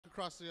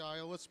across the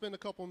aisle. Let's spend a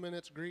couple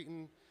minutes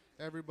greeting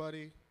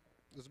everybody.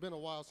 It's been a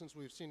while since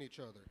we've seen each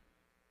other.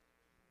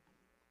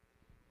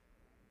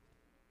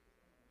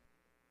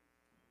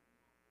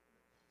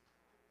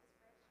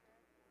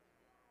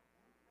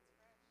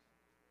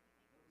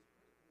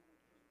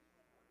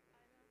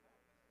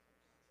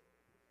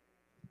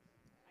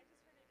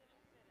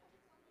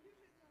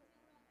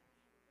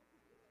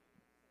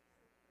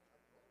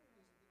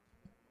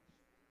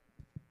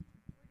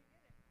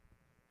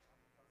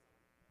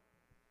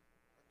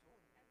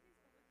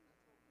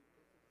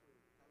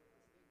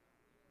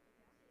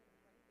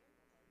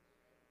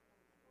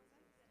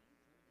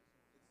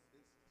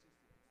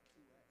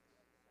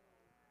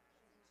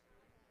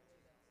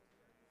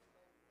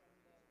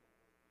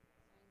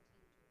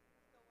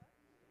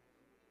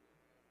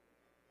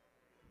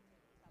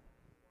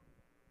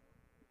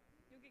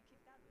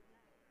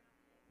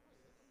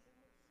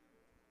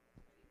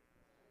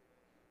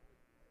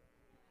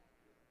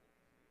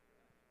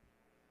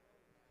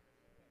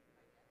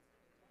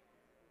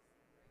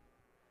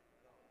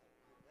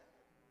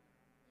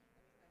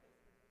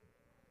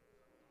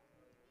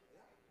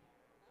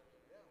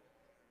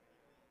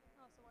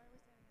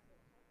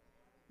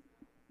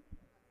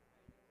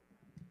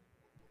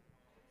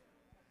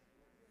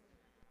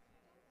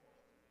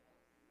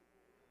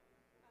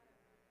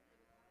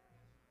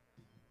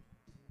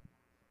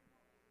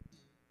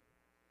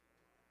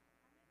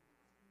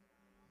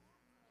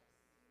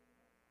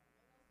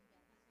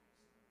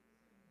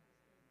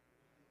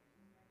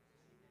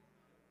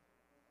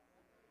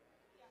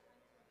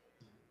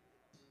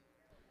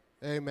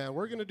 Amen.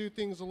 We're going to do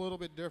things a little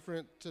bit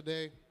different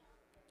today.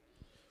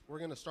 We're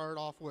going to start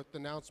off with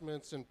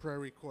announcements and prayer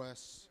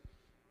requests.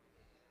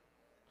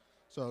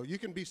 So you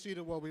can be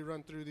seated while we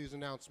run through these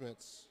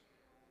announcements.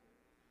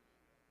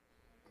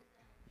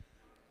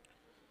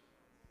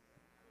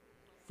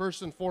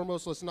 First and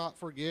foremost, let's not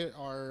forget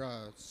our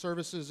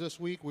services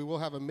this week. We will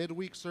have a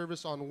midweek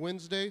service on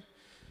Wednesday,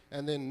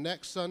 and then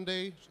next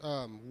Sunday,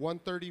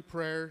 1:30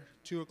 prayer,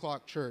 2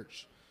 o'clock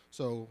church.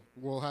 So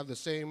we'll have the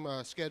same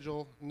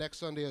schedule next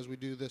Sunday as we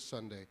do this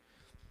Sunday.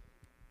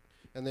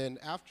 And then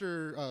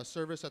after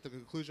service, at the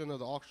conclusion of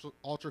the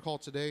altar call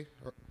today,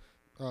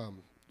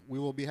 we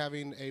will be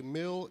having a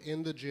meal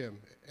in the gym.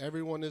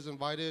 Everyone is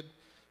invited,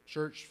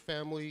 church,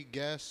 family,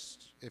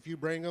 guests. If you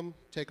bring them,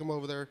 take them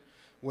over there.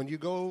 When you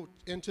go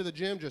into the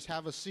gym, just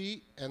have a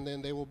seat, and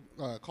then they will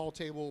call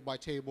table by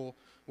table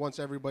once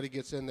everybody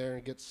gets in there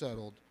and gets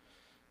settled.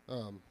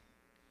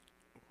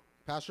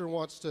 Pastor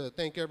wants to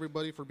thank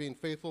everybody for being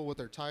faithful with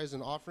their tithes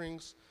and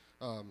offerings.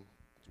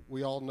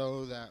 We all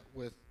know that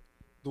with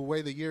the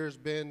way the year's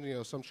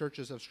been, some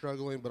churches have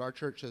struggling, but our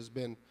church has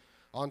been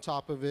on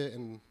top of it,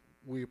 and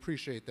we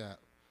appreciate that.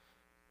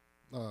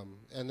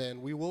 And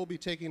then we will be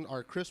taking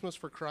our Christmas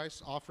for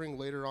Christ offering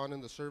later on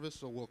in the service,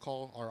 so we'll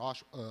call our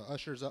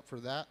ushers up for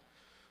that.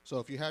 So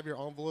if you have your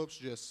envelopes,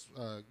 just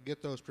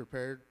get those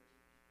prepared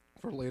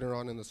for later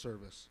on in the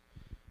service.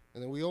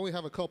 And then we only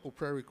have a couple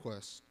prayer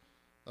requests.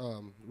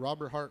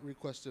 Robert Hart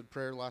requested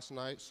prayer last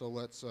night, so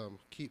let's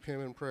keep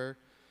him in prayer.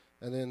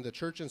 And then the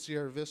church in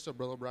Sierra Vista,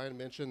 Brother Brian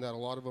mentioned that a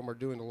lot of them are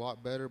doing a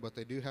lot better, but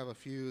they do have a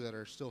few that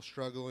are still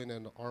struggling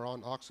and are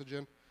on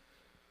oxygen.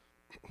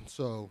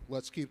 So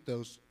let's keep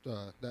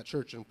that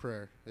church in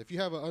prayer. If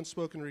you have an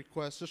unspoken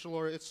request, Sister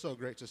Laura, it's so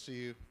great to see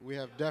you. We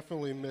have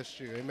definitely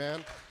missed you.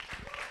 Amen?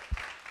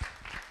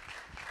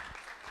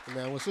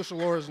 Amen. When Sister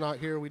Laura's not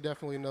here, we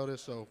definitely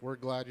notice, so we're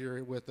glad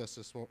you're with us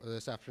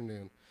this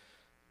afternoon.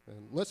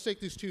 And let's take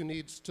these two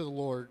needs to the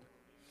Lord.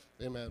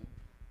 Amen.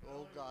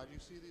 Oh, God, you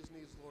see these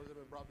needs, Lord, that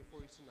have been brought before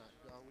you tonight.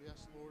 God, we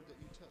ask, Lord, that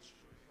you touch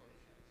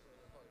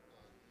our heart,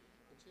 God.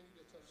 Continue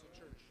to touch the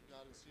church,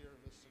 God, in Sierra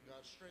Vista.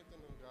 God, strengthen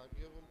them, God.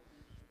 Give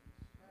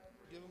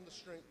them the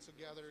strength to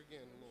gather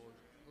again, Lord.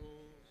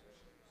 Oh.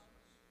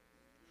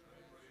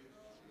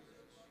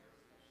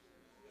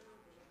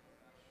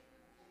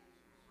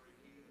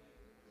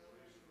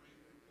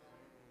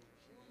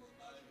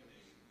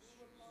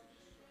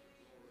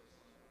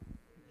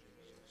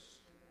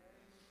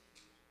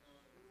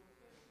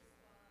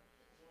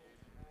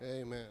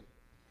 Amen.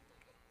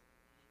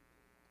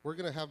 We're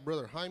going to have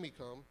Brother Jaime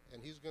come,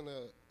 and he's going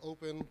to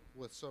open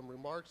with some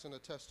remarks and a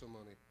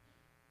testimony.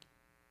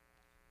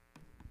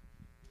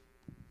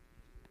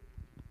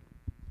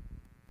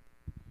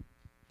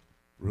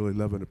 Really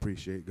love and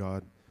appreciate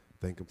God.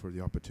 Thank him for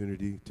the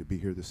opportunity to be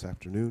here this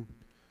afternoon.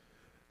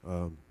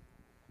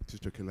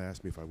 Sister Kayla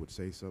asked me if I would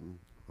say something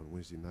on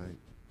Wednesday night.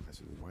 I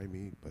said, why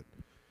me? But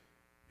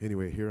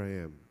anyway, here I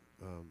am.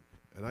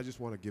 And I just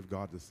want to give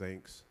God the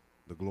thanks,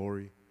 the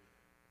glory.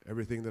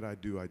 Everything that I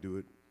do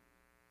it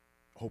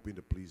hoping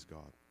to please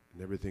God.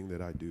 And everything that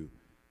I do,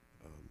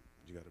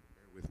 you got to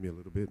bear with me a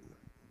little bit.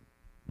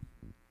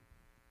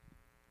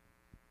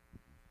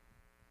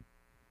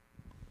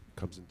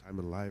 Comes in time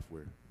in life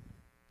where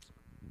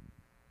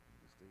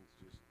these things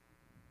just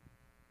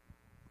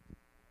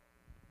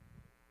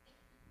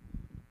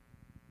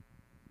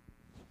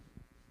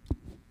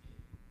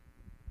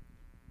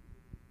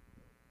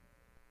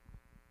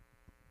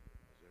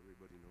as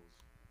everybody knows.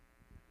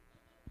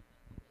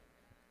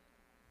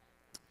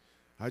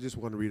 I just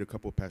want to read a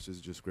couple of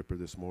passages of scripture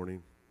this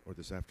morning or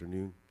this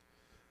afternoon.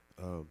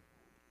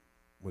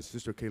 When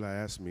Sister Kayla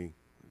asked me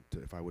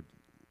if I would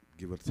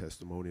give a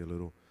testimony a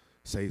little,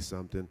 say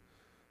something,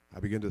 I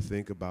began to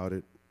think about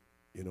it,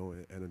 you know,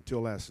 and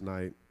until last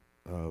night,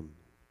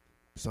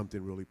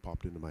 something really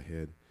popped into my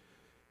head.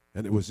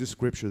 And it was this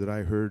scripture that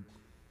I heard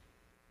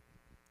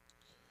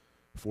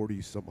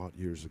 40-some-odd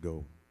years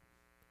ago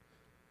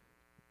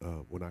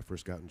when I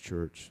first got in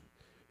church.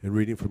 And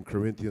reading from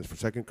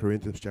 2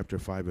 Corinthians chapter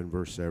 5 and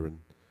verse 7,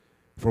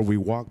 for we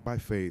walk by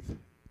faith,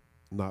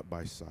 not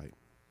by sight.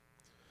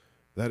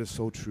 That is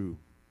so true,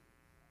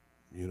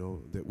 you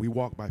know, that we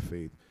walk by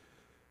faith.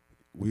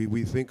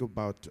 We think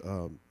about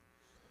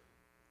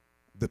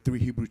the 3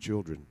 Hebrew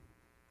children.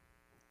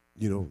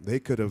 You know, they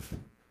could have,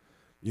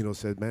 you know,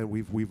 said, man,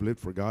 we've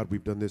lived for God,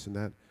 we've done this and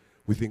that.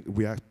 We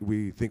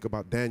think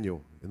about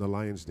Daniel in the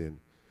lion's den.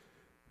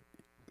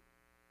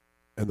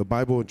 And the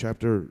Bible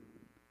in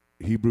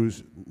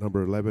Hebrews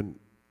number 11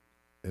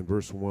 and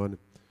verse 1,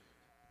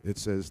 it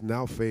says,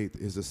 now faith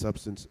is the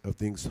substance of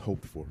things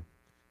hoped for,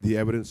 the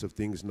evidence of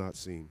things not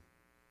seen.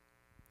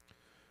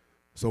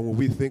 So when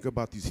we think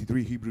about these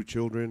 3 Hebrew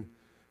children,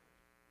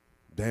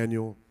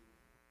 Daniel,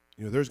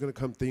 you know, there's going to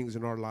come things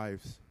in our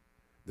lives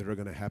that are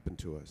going to happen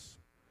to us.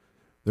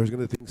 There's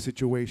going to be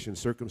situations,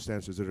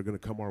 circumstances that are going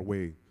to come our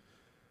way.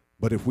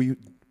 But if we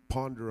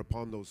ponder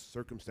upon those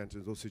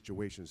circumstances, those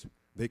situations,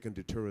 they can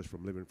deter us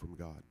from living from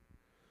God.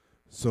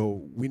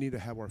 So we need to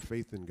have our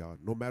faith in God.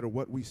 No matter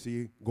what we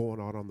see going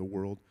on in the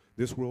world,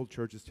 this world,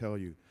 churches tell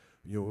you,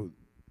 you know,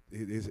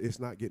 it's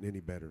not getting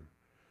any better.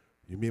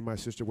 Me and my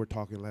sister were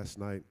talking last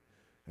night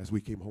as we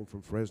came home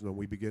from Fresno, and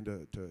we began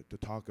to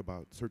talk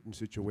about certain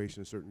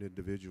situations, certain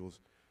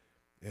individuals,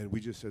 and we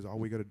just says all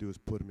we got to do is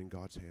put them in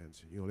God's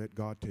hands. You know, let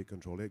God take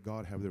control. Let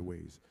God have their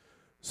ways.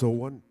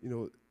 So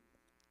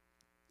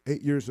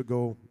 8 years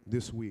ago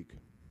this week,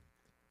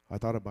 I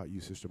thought about you,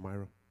 Sister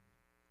Myra.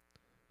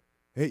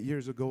 8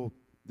 years ago,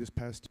 this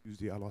past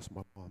Tuesday, I lost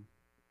my mom.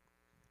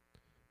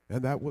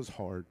 And that was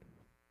hard.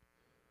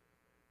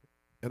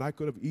 And I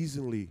could have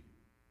easily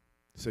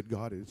said,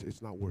 God,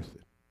 it's not worth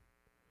it.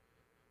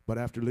 But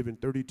after living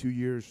 32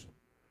 years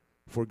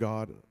for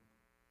God,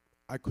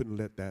 I couldn't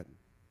let that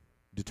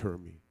deter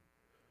me.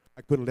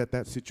 I couldn't let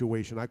that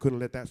situation, I couldn't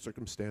let that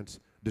circumstance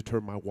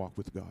deter my walk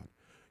with God.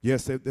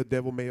 Yes, the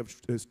devil may have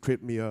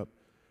tripped me up,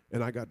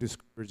 and I got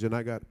discouraged, and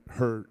I got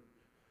hurt.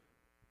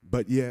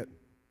 But yet,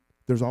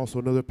 there's also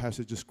another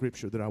passage of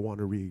scripture that I want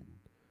to read.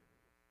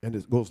 And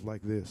it goes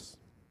like this.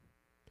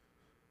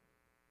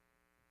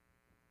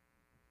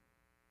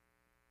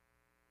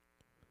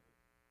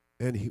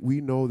 And we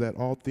know that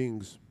all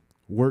things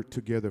work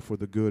together for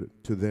the good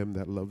to them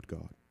that loved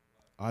God.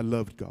 I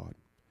loved God.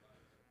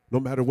 No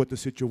matter what the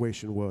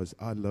situation was,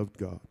 I loved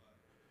God.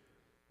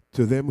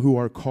 To them who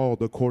are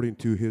called according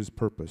to his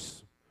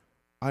purpose.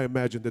 I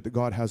imagine that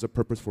God has a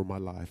purpose for my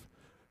life.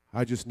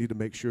 I just need to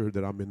make sure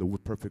that I'm in the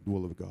perfect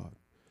will of God.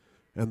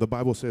 And the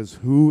Bible says,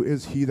 who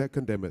is he that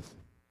condemneth?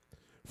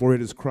 For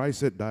it is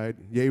Christ that died,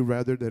 yea,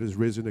 rather that is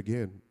risen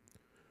again,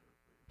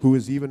 who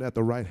is even at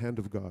the right hand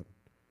of God,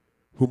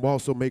 whom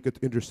also maketh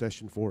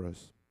intercession for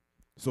us.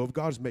 So if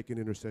God's making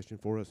intercession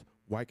for us,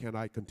 why can't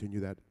I continue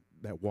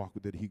that walk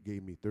that he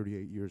gave me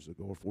 38 years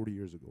ago or 40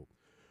 years ago?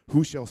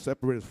 Who shall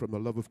separate us from the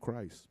love of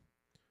Christ?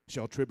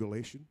 Shall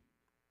tribulation,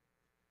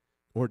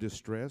 or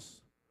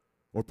distress,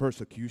 or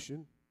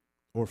persecution,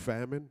 or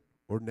famine,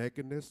 or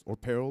nakedness, or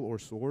peril, or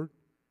sword?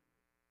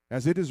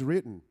 As it is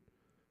written,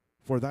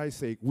 for thy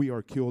sake we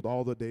are killed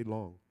all the day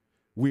long.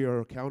 We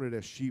are accounted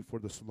as sheep for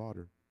the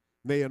slaughter.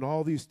 Nay, in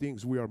all these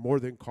things we are more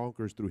than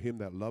conquerors through him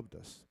that loved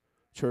us.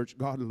 Church,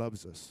 God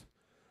loves us.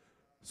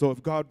 So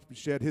if God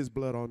shed his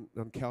blood on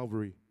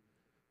Calvary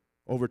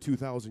over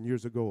 2,000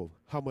 years ago,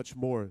 how much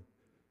more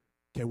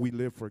can we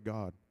live for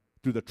God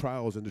through the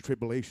trials and the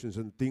tribulations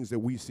and things that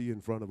we see in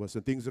front of us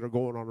and things that are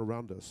going on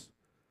around us?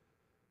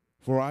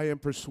 For I am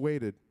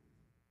persuaded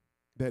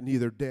that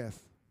neither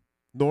death,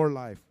 nor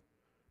life,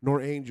 nor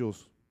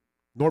angels,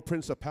 nor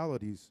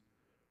principalities,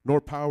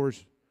 nor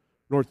powers,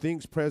 nor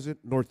things present,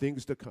 nor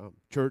things to come.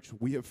 Church,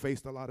 we have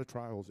faced a lot of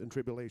trials and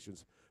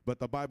tribulations, but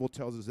the Bible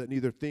tells us that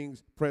neither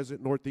things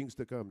present nor things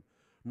to come,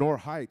 nor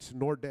heights,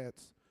 nor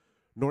depths,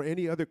 nor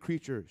any other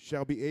creature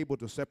shall be able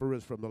to separate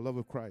us from the love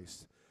of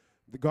Christ,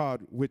 the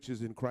God which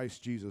is in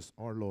Christ Jesus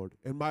our Lord.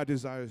 And my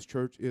desires,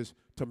 church, is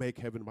to make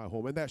heaven my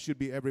home. And that should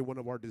be every one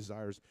of our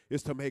desires,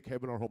 is to make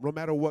heaven our home. No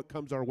matter what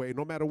comes our way,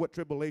 no matter what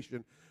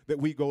tribulation that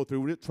we go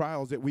through, the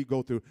trials that we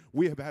go through,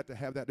 we have had to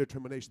have that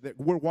determination that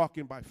we're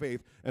walking by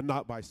faith and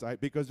not by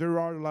sight, because there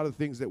are a lot of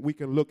things that we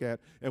can look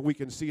at and we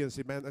can see and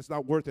say, man, that's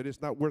not worth it.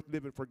 It's not worth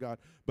living for God.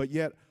 But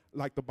yet,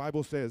 like the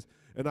Bible says,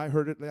 and I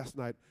heard it last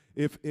night,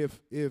 if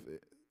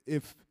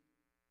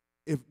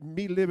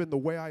me living the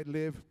way I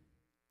live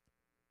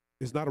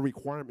is not a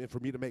requirement for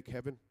me to make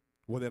heaven,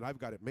 well, then I've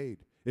got it made.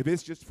 If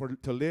it's just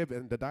to live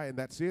and to die and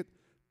that's it,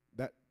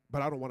 but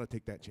I don't want to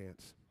take that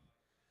chance.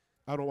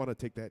 I don't want to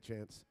take that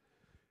chance.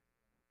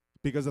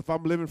 Because if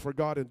I'm living for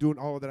God and doing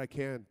all that I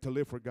can to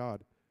live for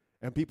God,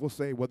 And people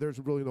say, well, there's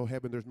really no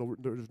heaven, there's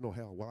no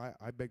hell. Well,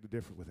 I beg to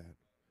differ with that.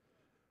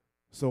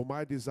 So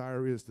my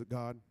desire is that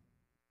God,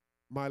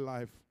 my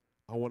life,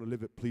 I want to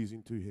live it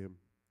pleasing to him.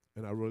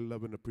 And I really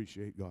love and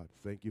appreciate God.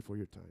 Thank you for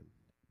your time.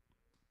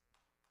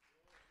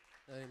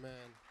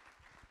 Amen.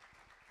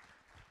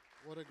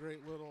 What a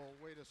great little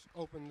way to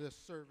open this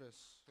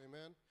service.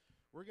 Amen.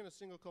 We're going to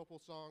sing a couple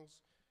songs.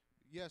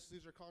 Yes,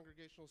 these are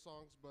congregational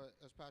songs, but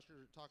as Pastor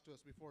talked to us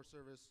before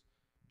service,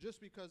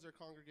 just because they're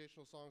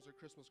congregational songs or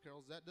Christmas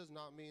carols, that does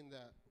not mean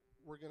that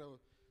we're going to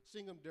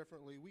sing them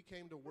differently. We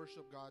came to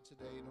worship God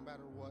today, no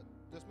matter what.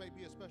 This may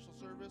be a special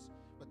service,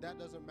 but that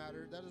doesn't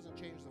matter. That doesn't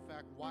change the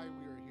fact why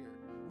we are here.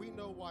 We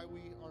know why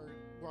we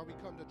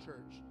come to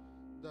church.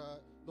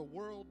 The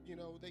world, you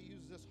know, they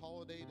use this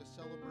holiday to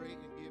celebrate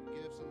and give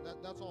gifts, and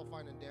that's all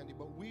fine and dandy,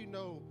 but we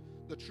know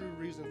the true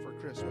reason for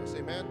Christmas.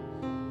 Amen?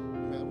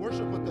 Amen.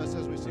 Worship with us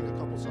as we sing a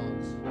couple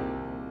songs.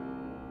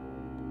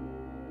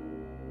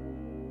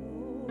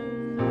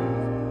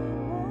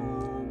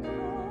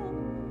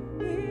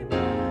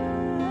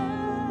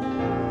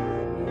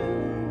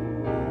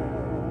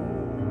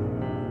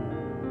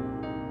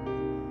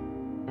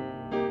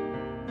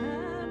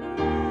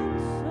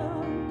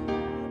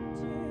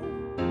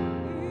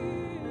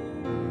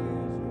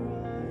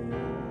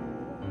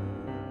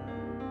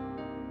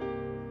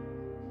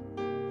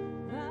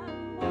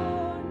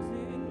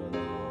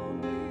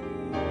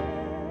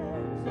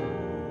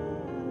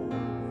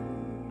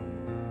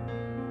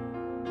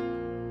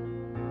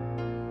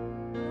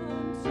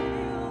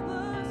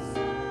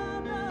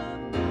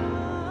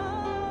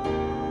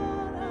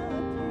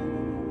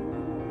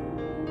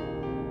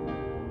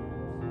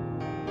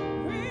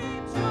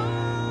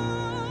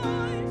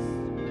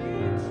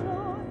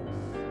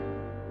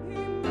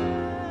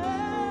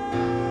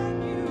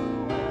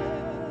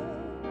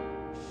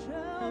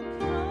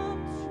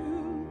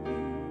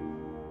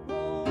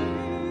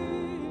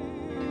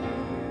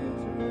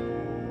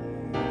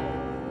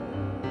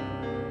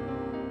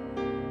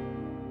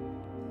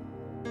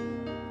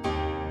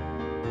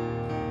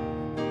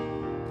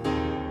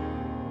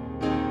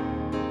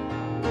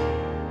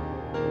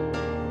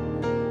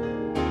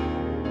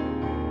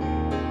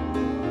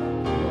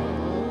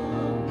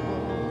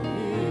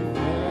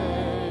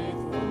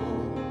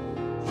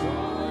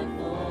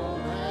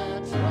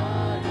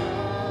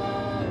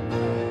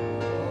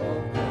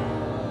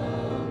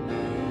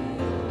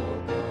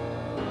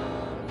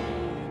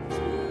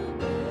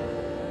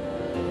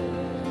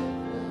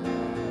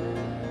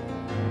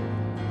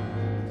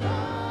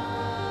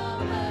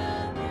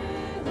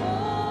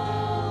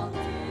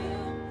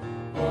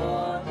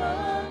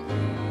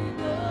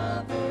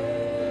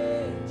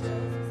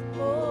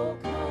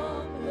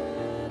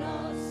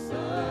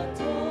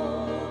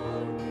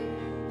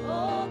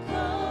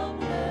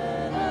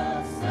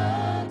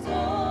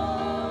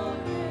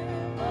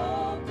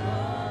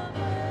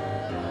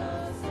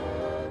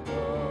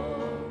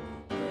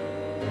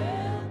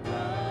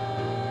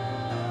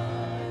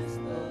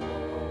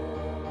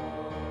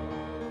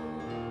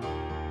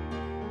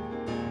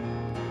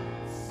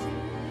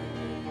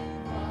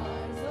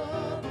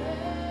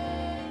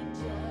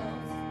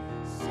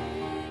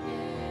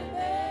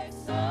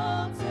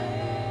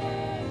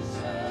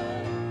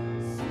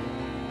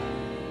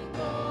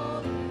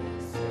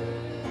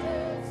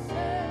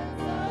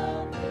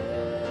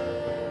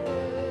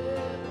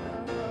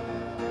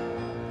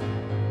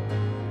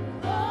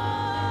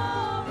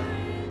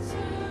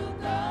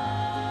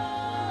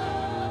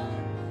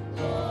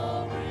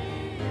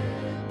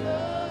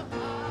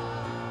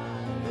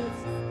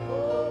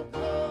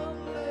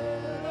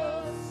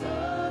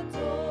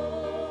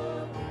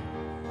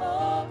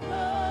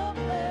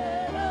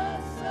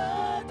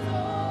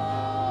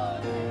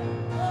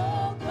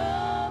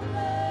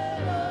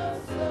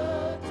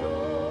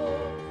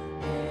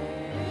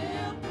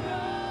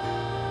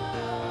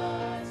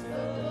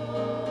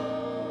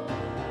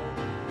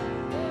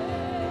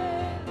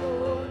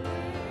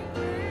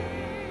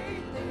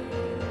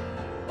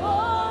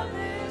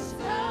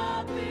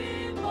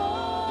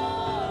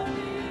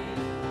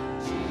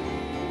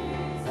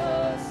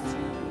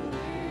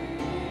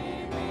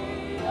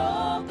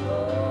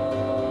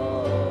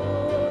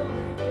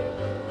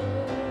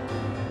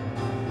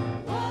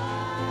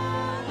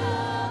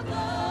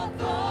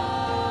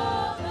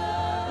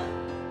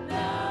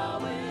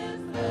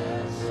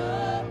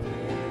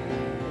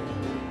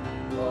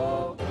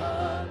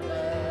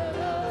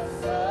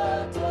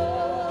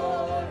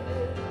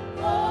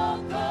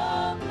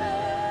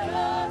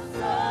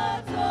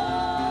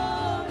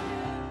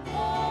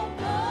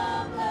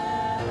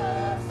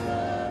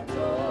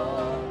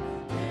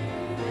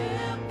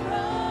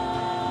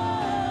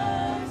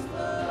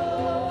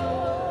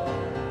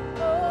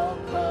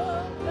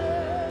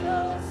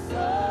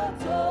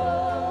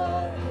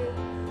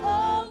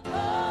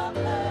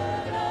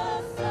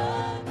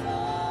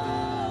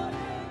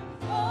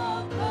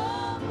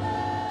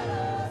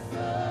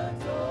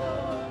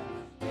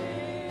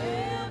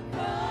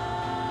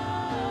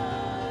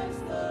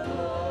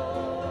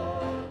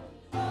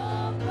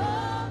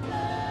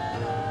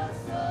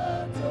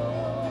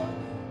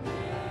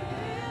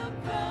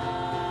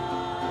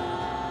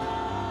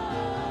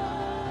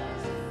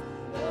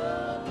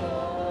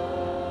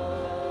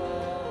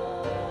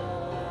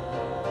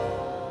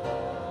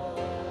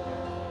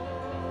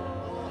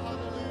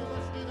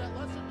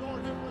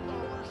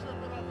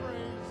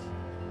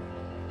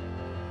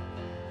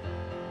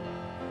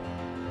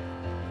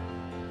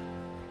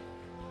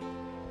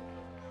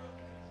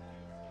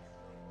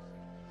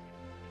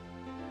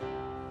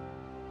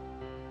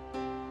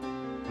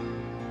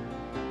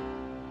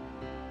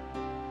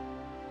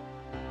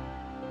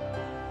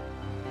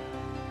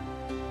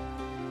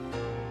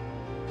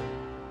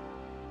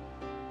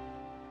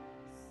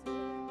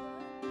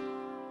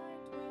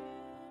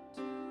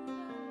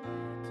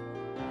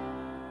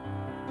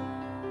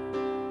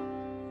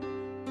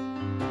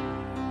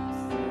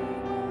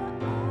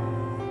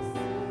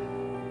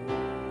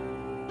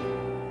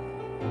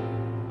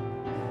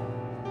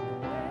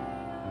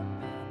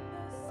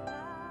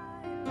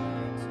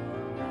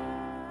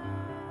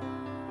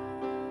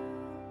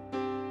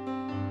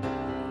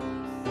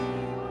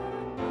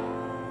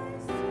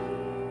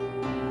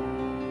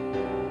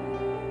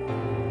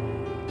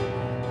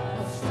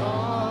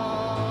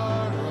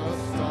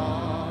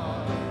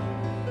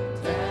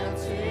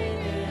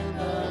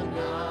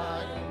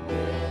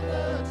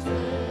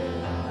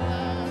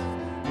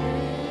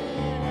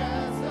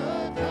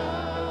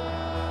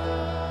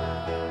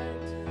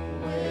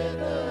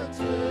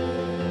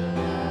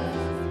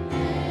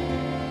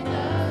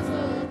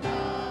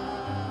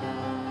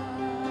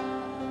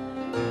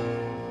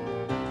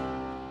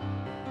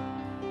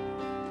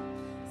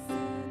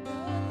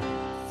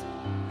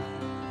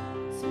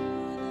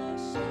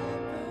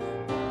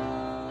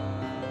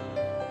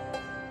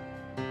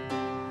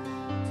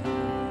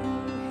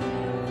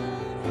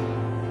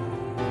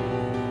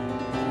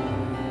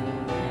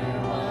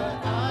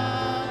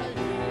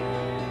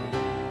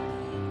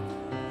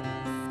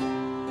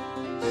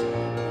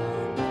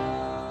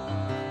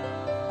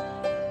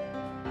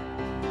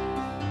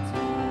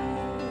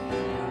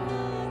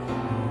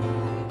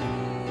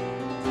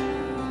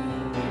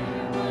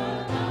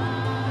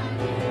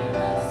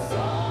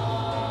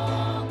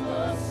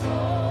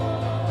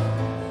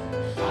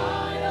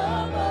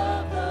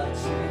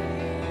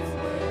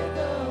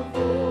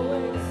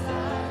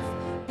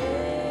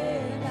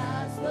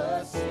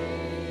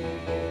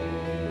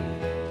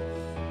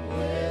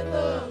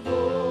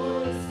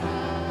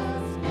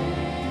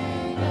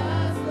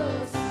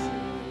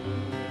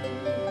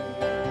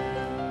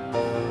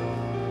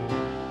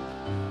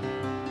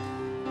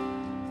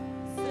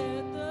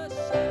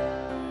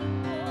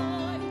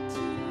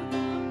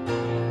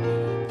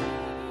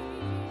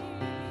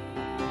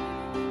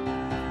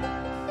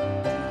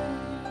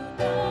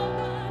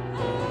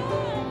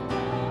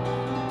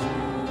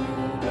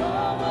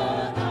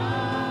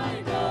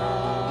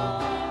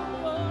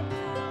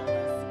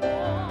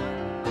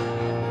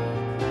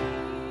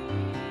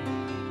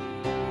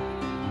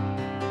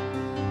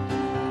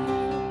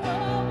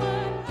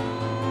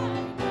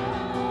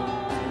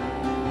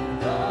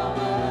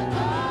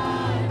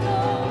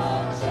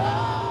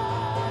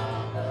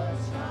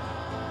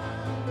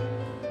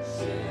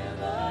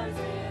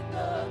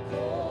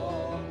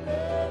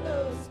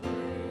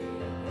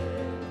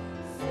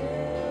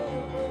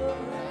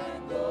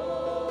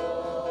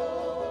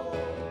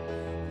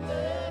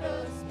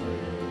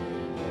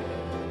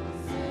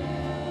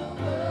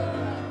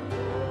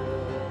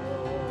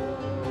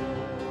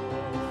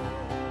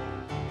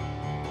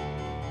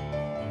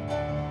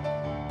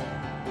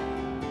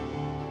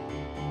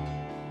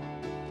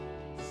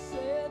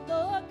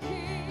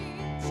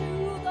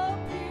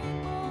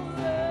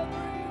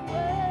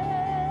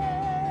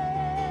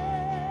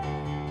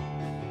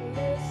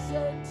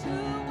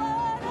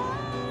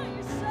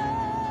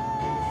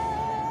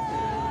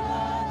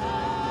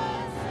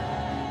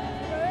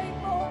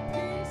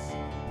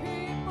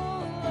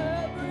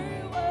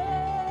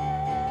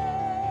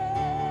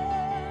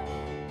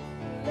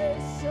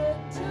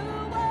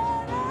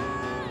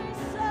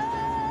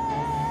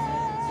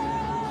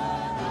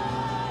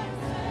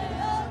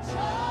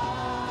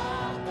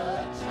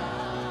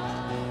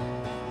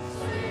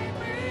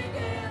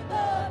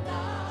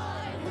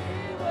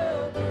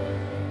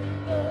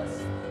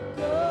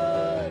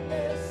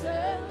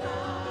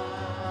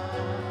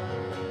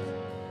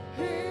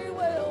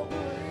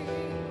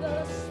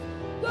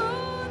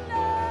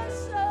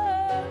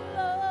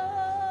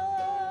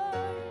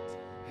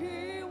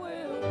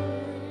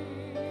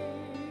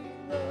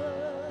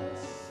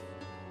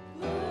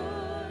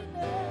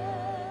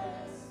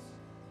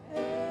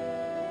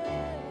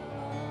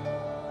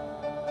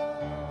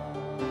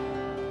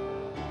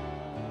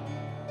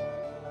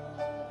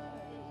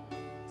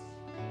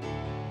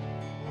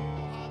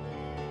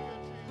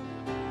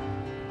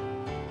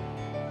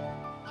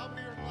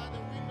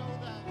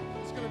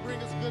 bring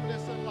us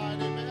goodness and light.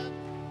 Amen.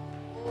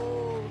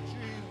 Oh,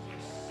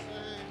 Jesus.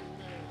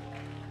 Amen.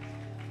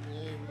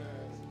 Amen.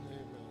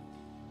 Amen.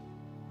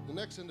 The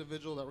next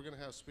individual that we're going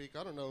to have speak,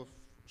 I don't know if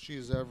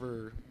she's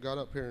ever got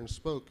up here and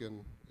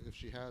spoken. If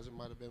she has, it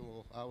might have been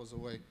while I was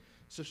away.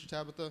 Sister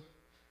Tabitha,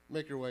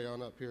 make your way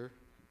on up here.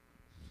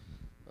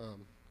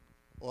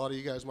 A lot of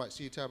you guys might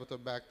see Tabitha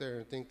back there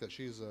and think that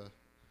she's a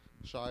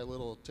shy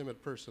little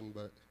timid person,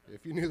 but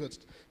if you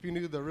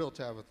knew the real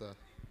Tabitha.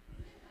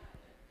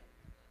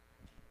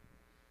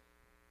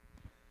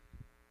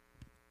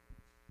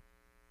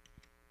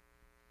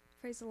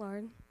 Praise the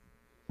Lord.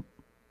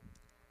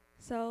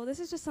 So this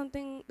is just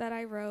something that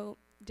I wrote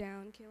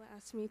down. Kayla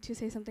asked me to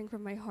say something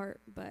from my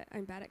heart, but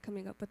I'm bad at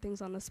coming up with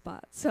things on the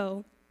spot.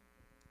 So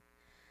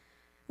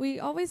we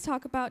always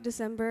talk about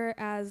December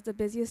as the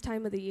busiest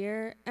time of the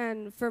year,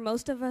 and for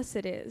most of us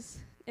it is.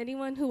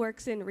 Anyone who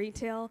works in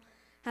retail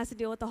has to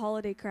deal with the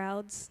holiday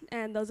crowds,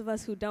 and those of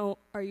us who don't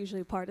are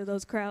usually part of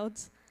those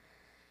crowds.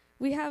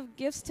 We have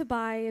gifts to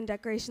buy and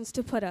decorations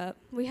to put up.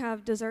 We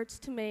have desserts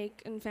to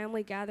make and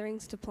family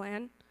gatherings to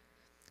plan.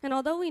 And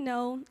although we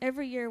know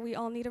every year we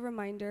all need a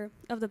reminder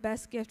of the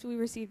best gift we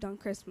received on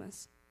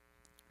Christmas,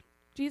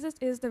 Jesus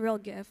is the real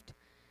gift,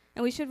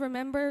 and we should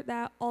remember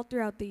that all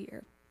throughout the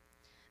year.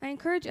 I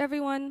encourage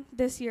everyone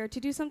this year to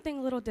do something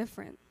a little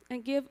different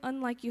and give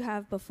unlike you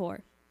have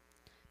before.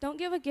 Don't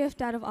give a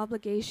gift out of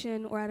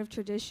obligation or out of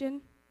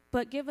tradition,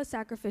 but give a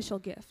sacrificial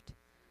gift.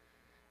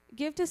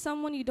 Give to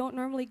someone you don't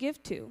normally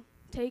give to.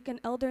 Take an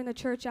elder in the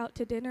church out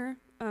to dinner.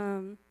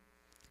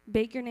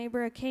 Bake your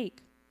neighbor a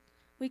cake.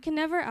 We can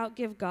never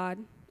outgive God,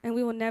 and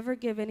we will never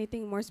give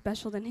anything more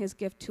special than his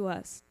gift to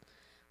us.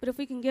 But if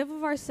we can give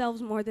of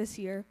ourselves more this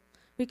year,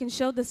 we can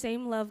show the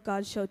same love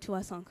God showed to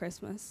us on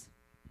Christmas.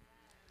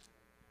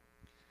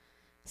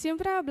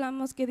 Siempre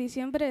hablamos que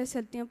diciembre es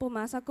el tiempo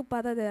más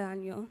ocupado del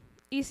año,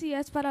 y sí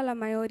es para la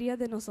mayoría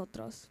de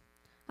nosotros.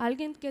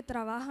 Alguien que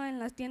trabaja en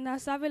las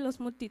tiendas sabe las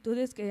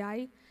multitudes que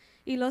hay,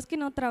 y los que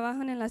no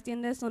trabajan en las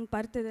tiendas son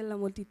parte de la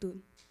multitud.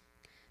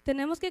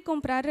 Tenemos que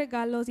comprar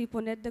regalos y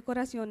poner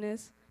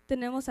decoraciones.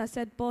 Tenemos que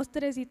hacer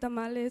postres y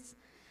tamales.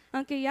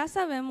 Aunque ya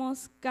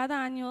sabemos,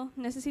 cada año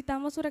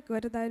necesitamos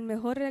recordar el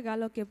mejor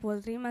regalo que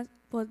podríamos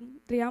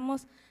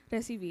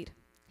recibir,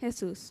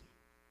 Jesús.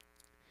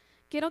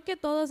 Quiero que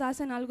todos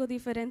hacen algo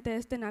diferente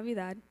esta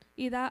Navidad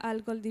y da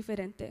algo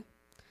diferente.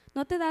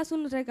 No te das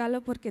un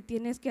regalo porque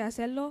tienes que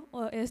hacerlo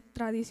o es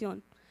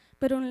tradición,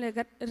 pero un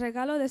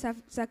regalo de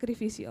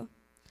sacrificio.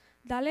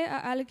 Dale a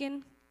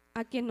alguien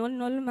a quien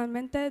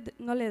normalmente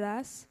no le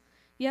das.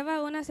 Lleva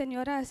a una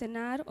señora a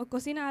cenar o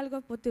cocina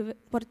algo por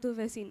tu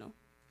vecino.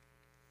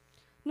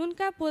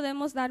 Nunca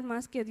podemos dar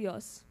más que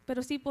Dios,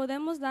 pero si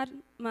podemos dar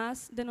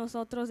más de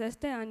nosotros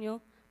este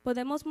año,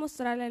 podemos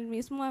mostrar el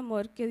mismo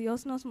amor que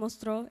Dios nos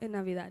mostró en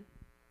Navidad.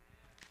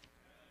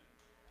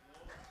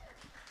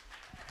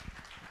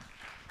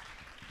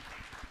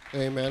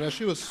 Amen. As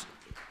she was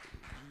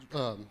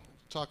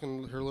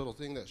talking her little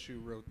thing that she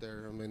wrote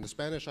there, I mean, the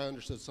Spanish, I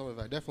understood some of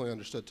it. I definitely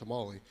understood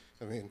tamale.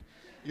 I mean,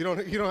 you don't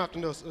have to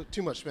know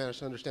too much Spanish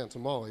to understand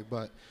tamale,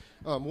 but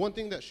one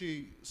thing that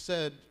she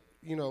said,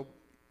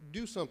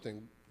 do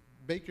something,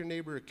 bake your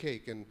neighbor a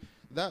cake, and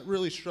that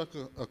really struck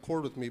a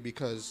chord with me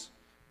because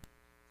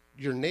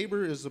your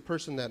neighbor is the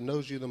person that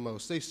knows you the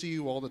most. They see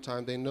you all the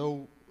time. They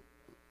know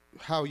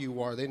how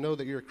you are. They know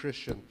that you're a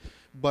Christian.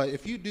 But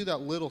if you do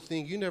that little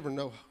thing, you never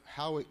know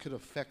how it could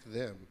affect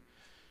them.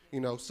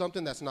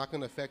 Something that's not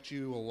going to affect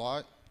you a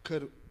lot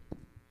could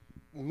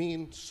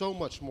mean so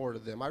much more to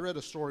them. I read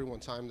a story one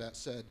time that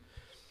said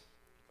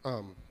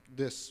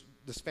this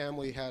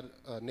family had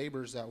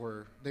neighbors that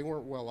they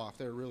weren't well off.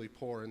 They were really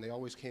poor, and they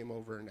always came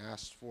over and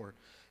asked for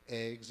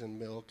eggs and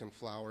milk and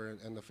flour,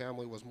 and the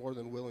family was more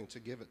than willing to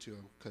give it to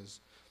them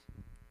because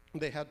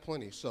they had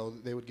plenty, so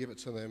they would give it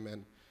to them.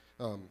 And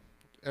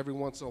every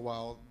once in a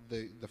while,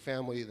 the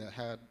family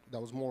that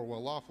was more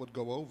well off would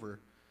go over,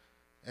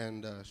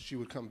 and she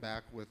would come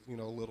back with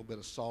a little bit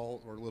of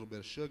salt or a little bit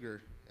of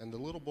sugar. And the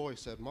little boy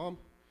said, "Mom,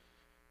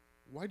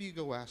 why do you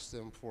go ask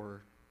them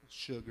for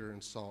sugar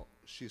and salt?"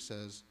 She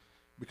says,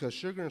 "Because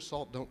sugar and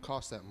salt don't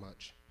cost that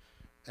much,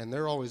 and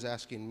they're always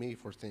asking me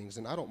for things,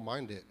 and I don't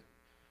mind it.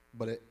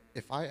 But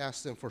if I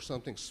ask them for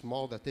something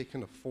small that they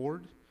can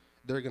afford,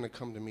 they're going to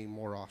come to me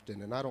more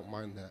often, and I don't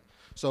mind that."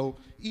 So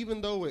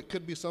even though it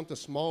could be something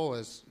small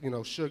as,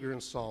 sugar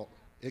and salt,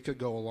 it could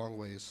go a long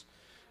ways.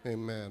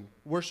 Amen.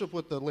 Worship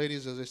with the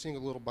ladies as they sing a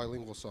little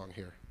bilingual song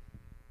here.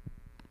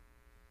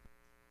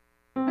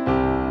 Para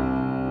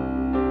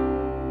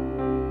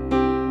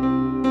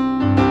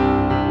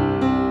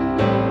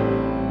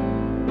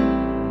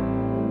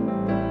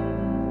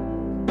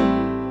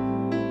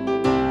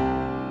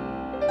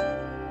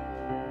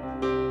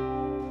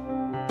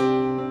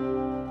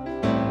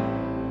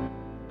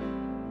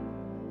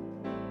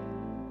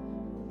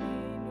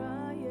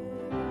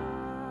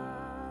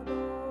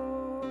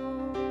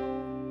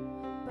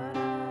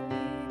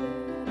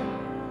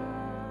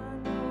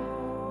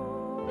liberarnos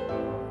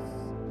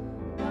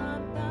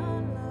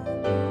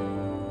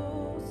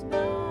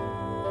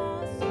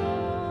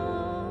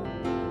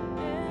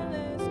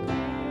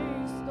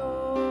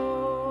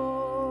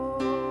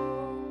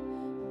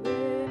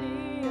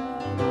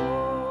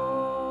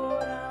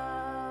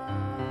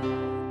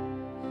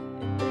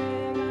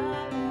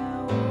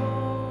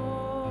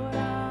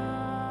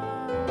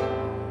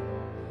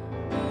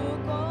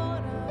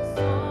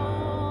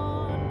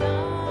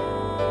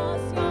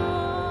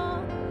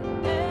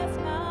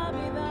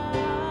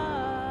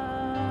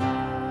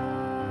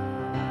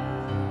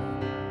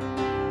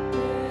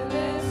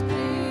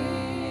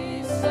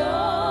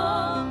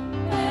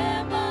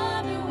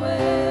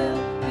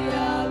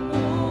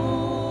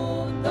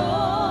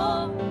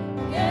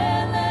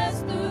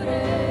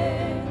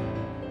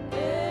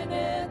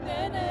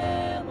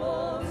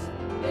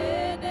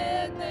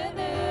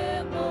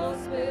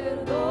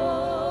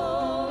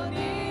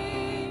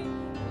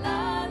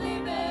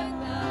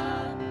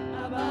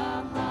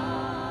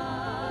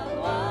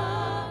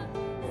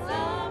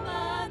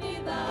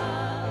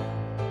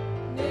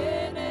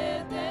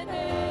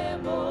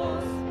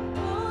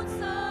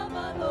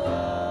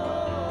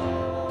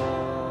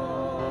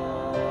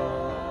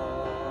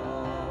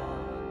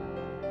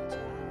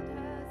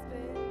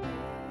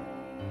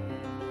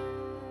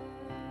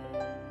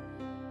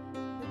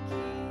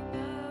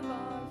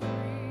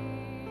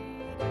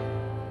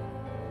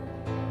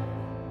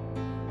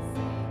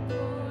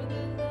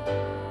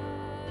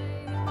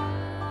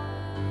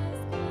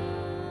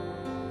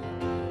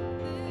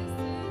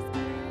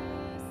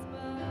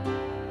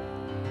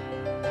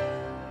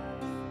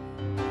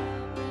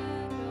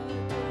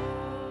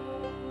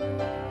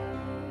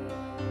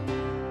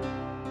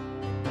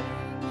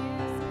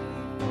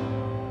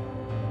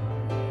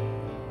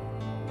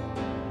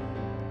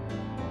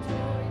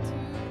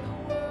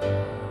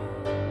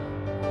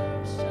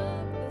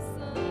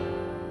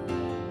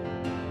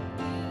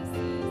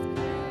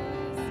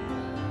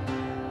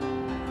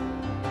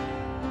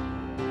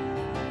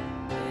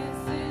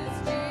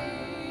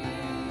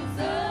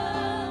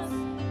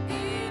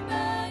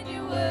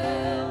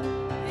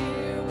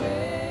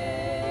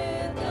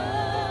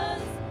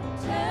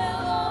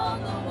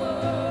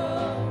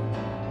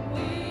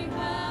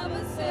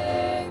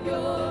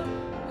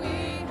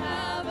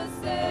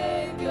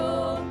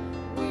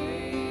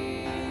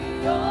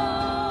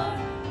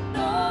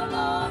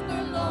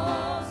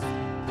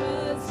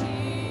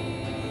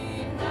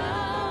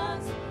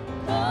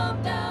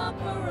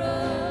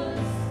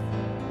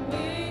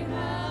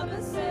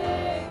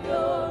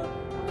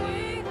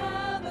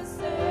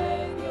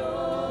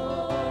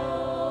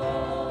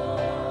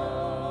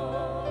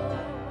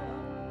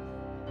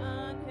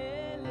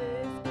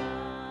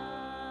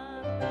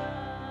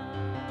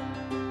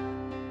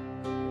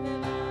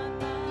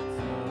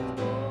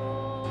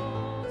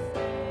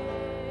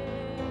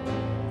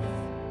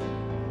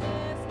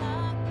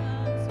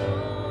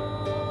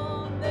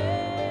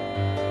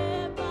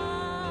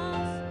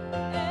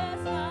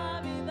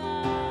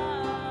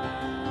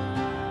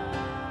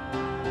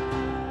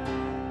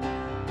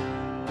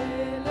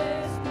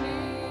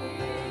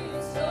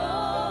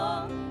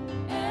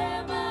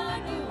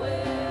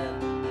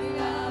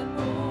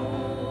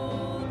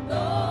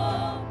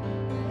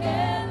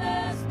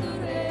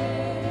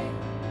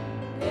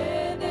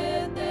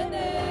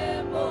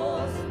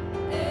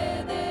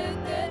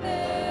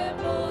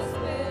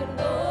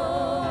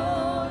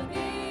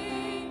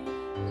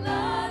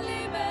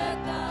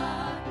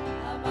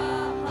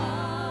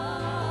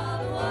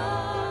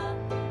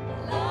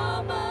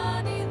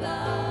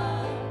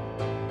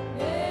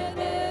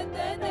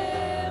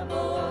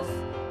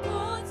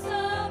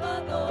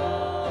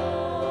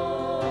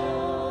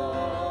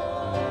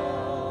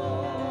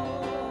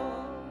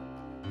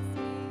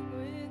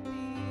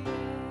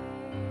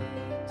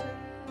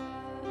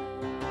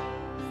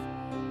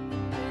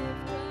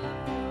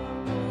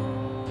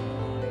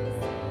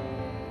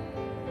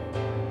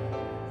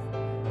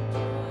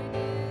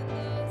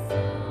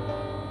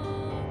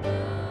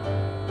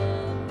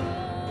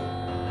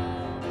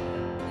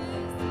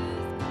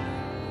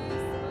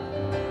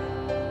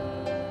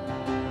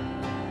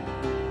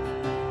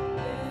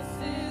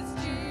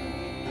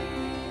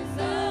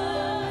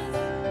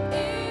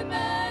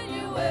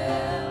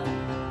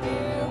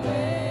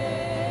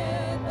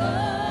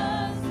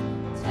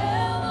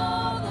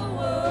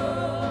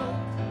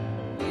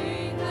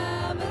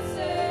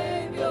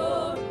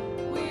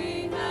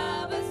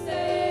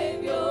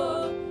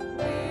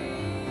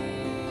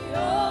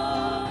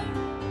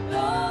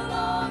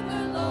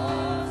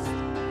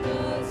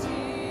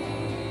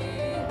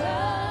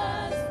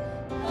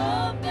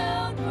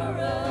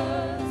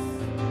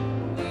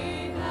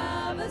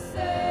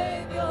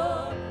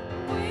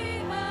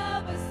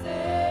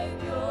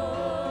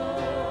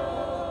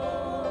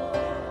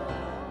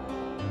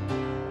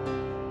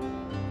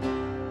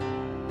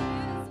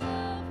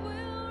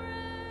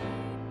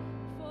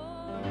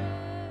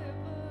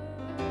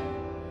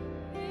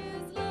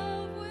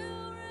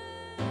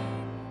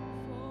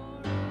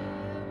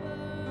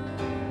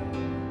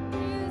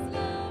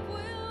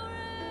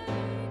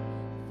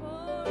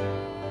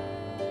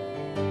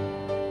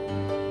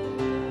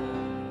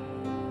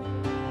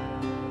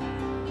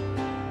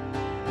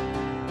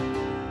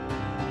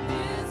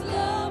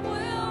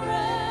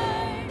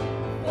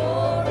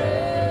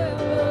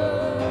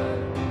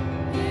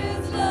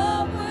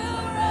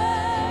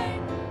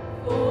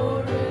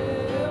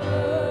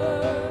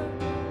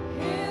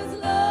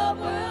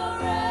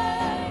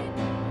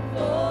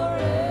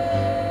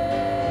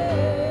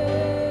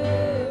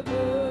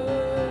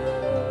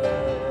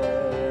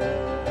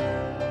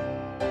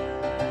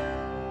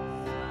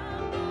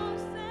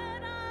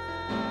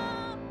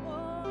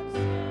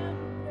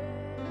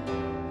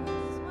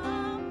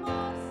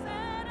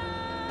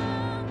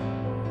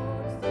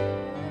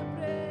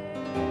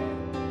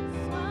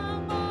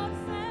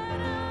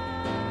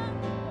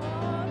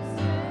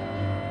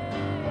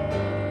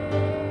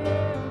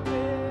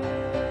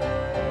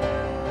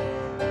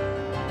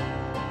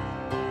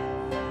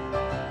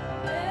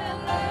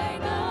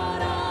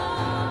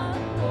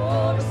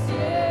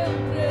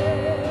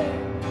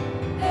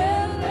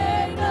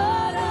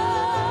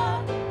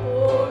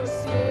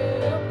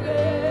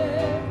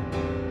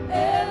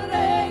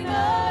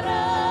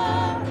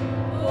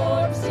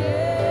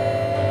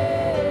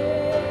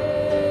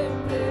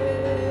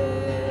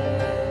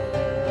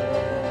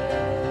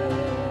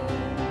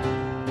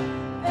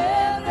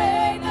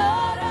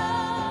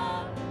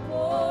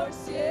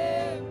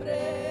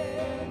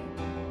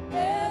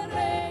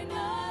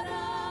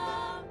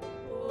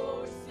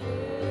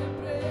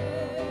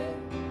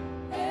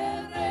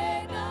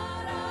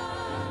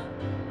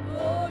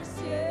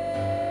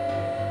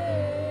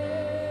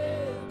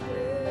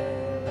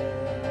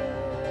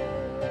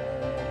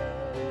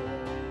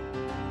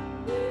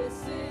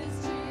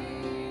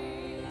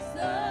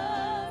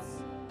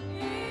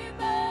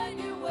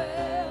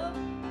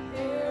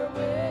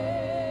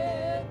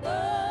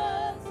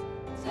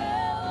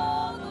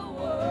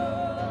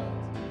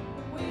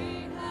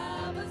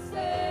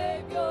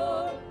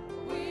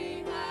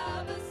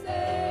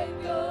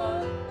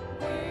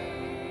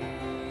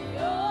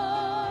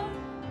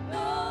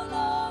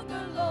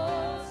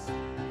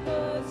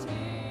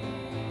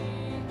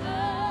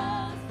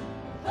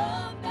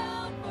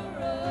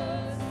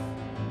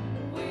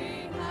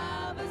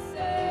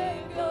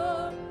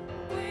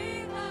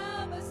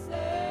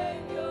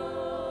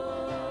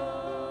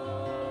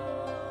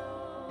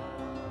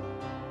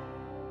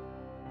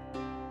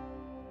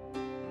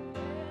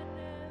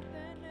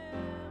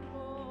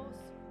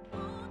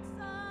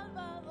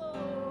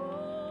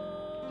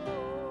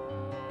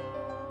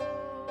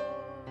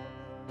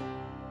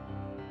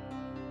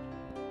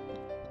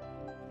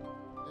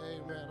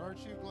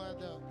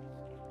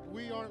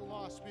we aren't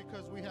lost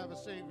because we have a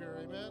Savior.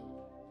 Amen?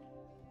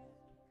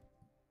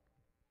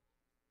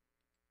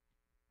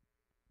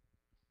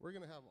 We're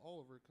going to have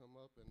Oliver come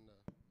up and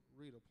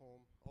read a poem.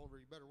 Oliver,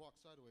 you better walk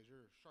sideways.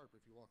 You're sharp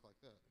if you walk like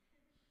that.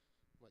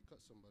 Might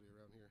cut somebody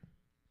around here.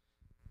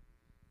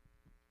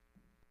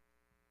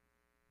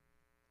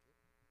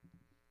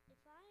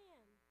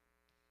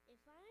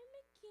 If I am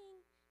a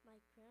king, my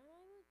crown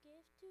I will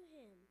give to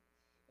him.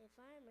 If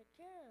I am a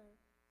carol,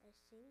 I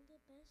sing the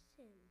best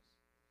hymns.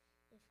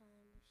 If I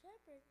am a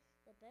shepherd,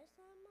 the best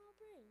lamb I'll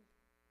bring.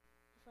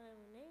 If I am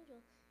an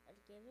angel, I'll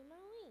give him my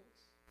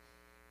wings.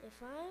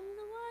 If I am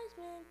the wise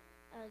man,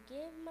 I'll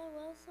give my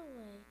wealth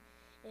away.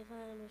 If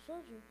I am a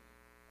soldier,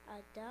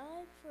 I'll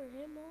die for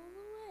him all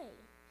the way.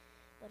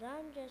 But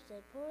I'm just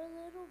a poor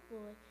little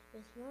boy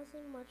with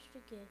nothing much to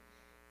give.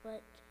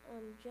 But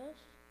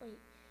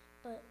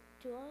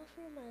to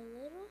offer my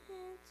little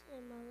hands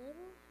and my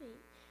little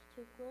feet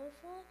to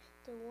glorify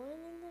the one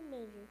in the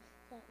manger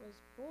that was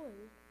born,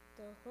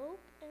 the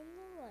hope and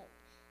the light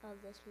of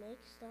this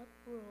mixed up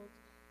world.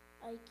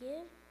 I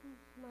give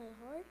my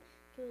heart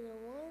to the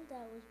one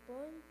that was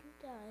born to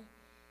die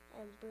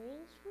and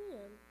brings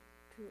freedom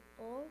to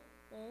all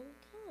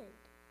mankind.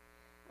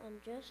 I'm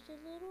just a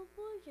little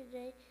boy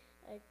today.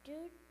 I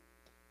do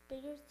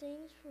bigger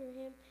things for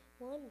him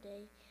one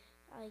day.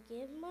 I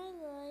give my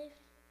life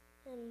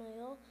and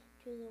my all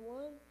to the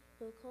one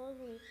who calls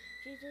me.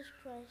 Jesus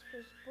Christ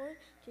was born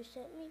to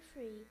set me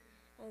free,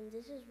 and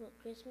this is what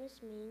Christmas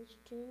means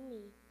to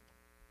me.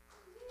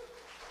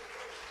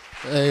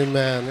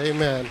 Amen.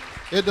 Amen.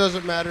 It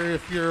doesn't matter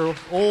if you're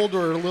old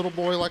or a little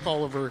boy like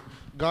Oliver.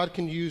 God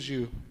can use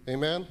you.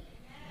 Amen?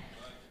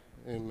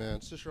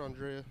 Amen. Sister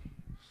Andrea,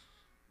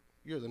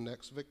 you're the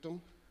next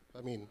victim.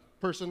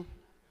 Person.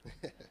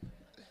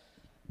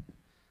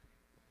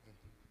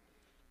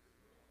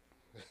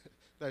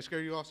 Did I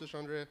scare you off, Sister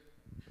Andrea?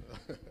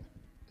 Man,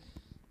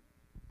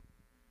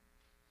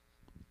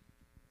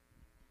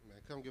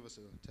 come give us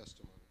a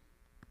testimony.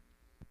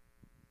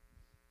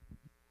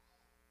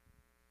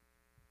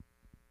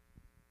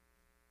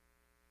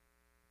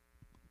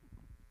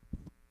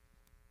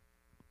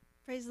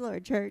 Praise the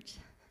Lord, church.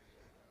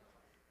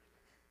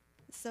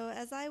 So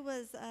as I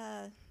was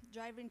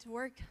driving to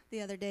work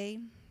the other day,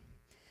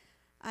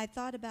 I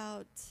thought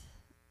about,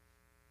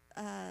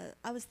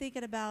 I was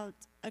thinking about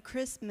a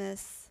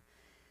Christmas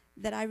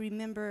that I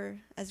remember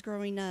as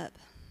growing up.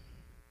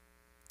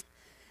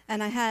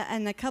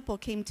 And a couple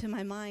came to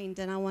my mind,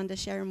 and I wanted to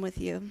share them with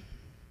you.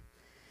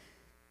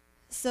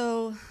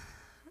 So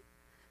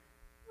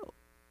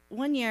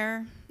one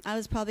year, I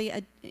was probably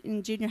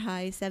in junior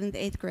high, 7th,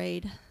 8th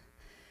grade.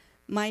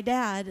 My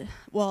dad,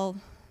 well,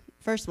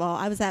 first of all,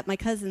 I was at my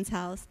cousin's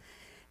house,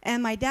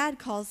 and my dad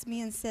calls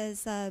me and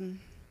says,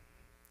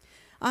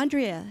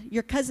 Andrea,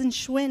 your cousin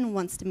Schwinn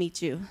wants to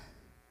meet you.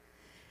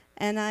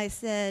 And I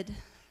said,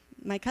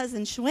 my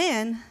cousin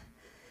Schwinn?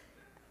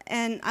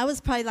 And I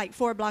was probably like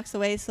 4 blocks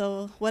away,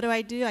 so what do?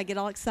 I get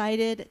all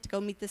excited to go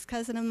meet this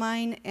cousin of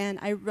mine, and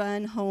I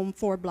run home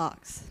 4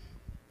 blocks.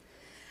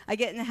 I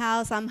get in the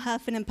house, I'm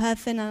huffing and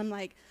puffing, and I'm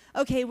like,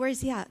 okay, where's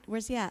he at?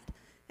 Where's he at?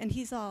 And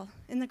he's all,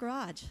 in the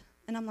garage.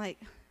 And I'm like,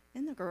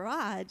 in the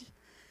garage?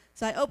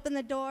 So I opened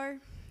the door,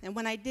 and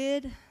when I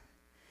did,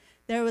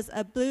 there was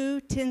a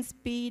blue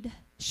 10-speed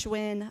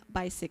Schwinn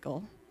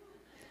bicycle.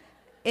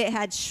 It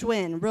had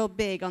Schwinn real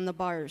big on the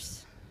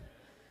bars.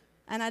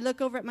 And I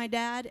look over at my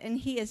dad, and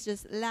he is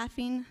just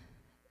laughing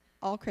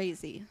all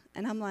crazy.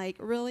 And I'm like,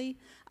 really?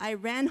 I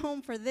ran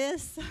home for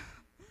this?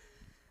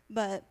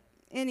 But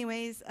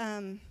anyways,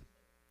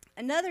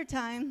 another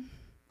time,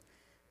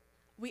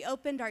 we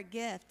opened our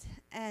gift,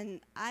 and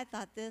I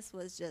thought this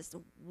was just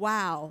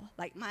wow.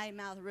 Like, my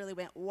mouth really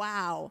went,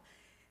 wow.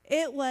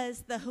 It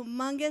was the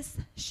humongous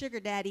sugar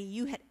daddy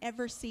you had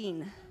ever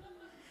seen.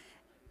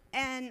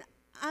 And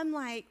I'm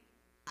like,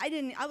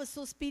 I was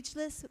so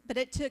speechless, but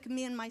it took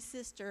me and my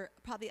sister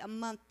probably a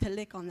month to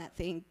lick on that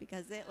thing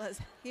because it was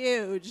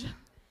huge.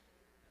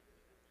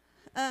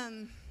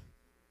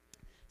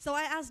 So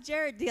I asked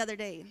Jared the other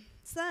day,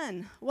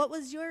 son,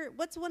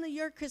 what's one of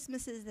your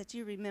Christmases that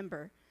you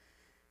remember?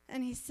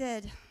 And he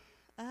said,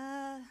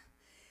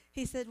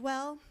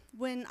 well,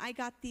 when I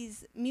got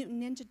these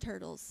Mutant Ninja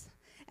Turtles,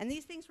 and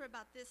these things were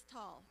about this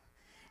tall.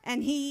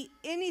 And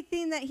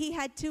anything that he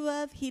had 2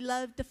 of, he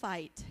loved to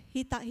fight.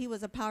 He thought he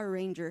was a Power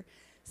Ranger.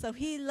 So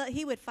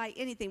he would fight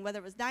anything, whether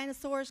it was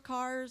dinosaurs,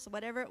 cars,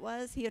 whatever it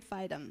was, he would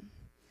fight them.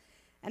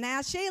 And I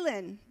asked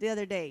Shaylin the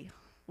other day,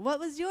 what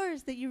was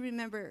yours that you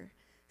remember,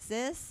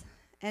 sis?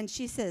 And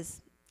she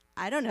says,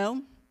 I don't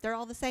know. They're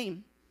all the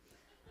same.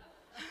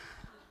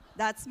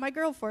 That's my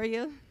girl for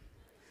you.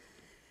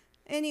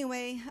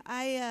 Anyway,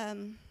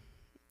 I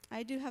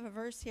do have a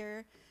verse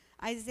here.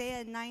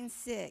 Isaiah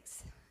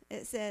 9:6.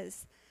 It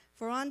says,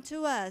 for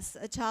unto us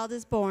a child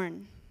is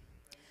born,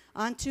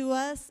 unto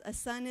us a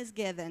son is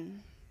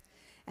given,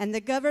 and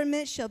the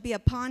government shall be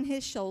upon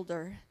his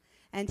shoulder,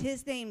 and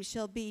his name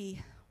shall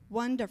be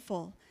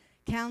Wonderful,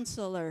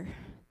 Counselor,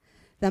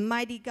 the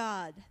Mighty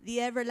God,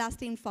 the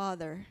Everlasting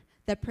Father,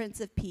 the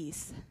Prince of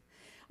Peace.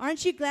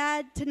 Aren't you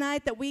glad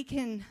tonight that we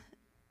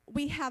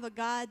have a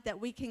God that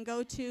we can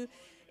go to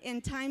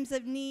in times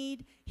of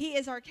need? He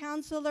is our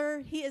counselor.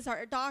 He is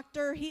our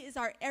doctor. He is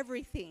our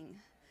everything.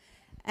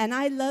 And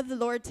I love the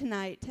Lord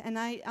tonight. And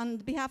on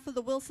behalf of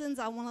the Wilsons,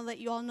 I want to let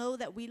you all know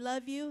that we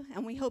love you,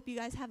 and we hope you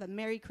guys have a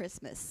Merry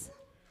Christmas.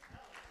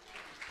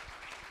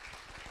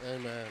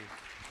 Amen.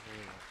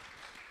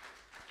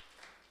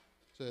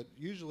 So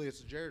usually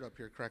it's Jared up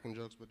here cracking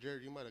jokes, but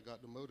Jared, you might have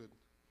got demoted.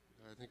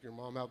 I think your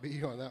mom outbeat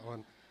you on that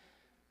one.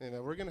 And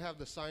we're going to have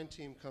the sign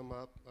team come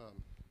up.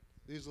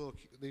 These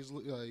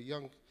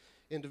young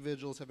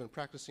individuals have been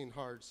practicing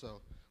hard,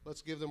 so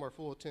let's give them our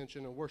full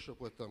attention and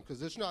worship with them.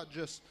 Because it's not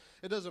just,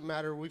 it doesn't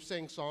matter. We've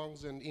sang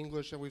songs in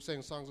English and we've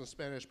sang songs in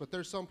Spanish, but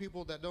there's some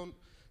people that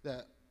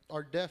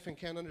are deaf and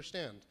can't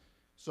understand.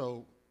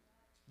 So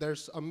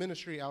there's a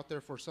ministry out there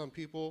for some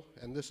people,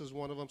 and this is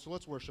one of them, so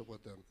let's worship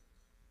with them.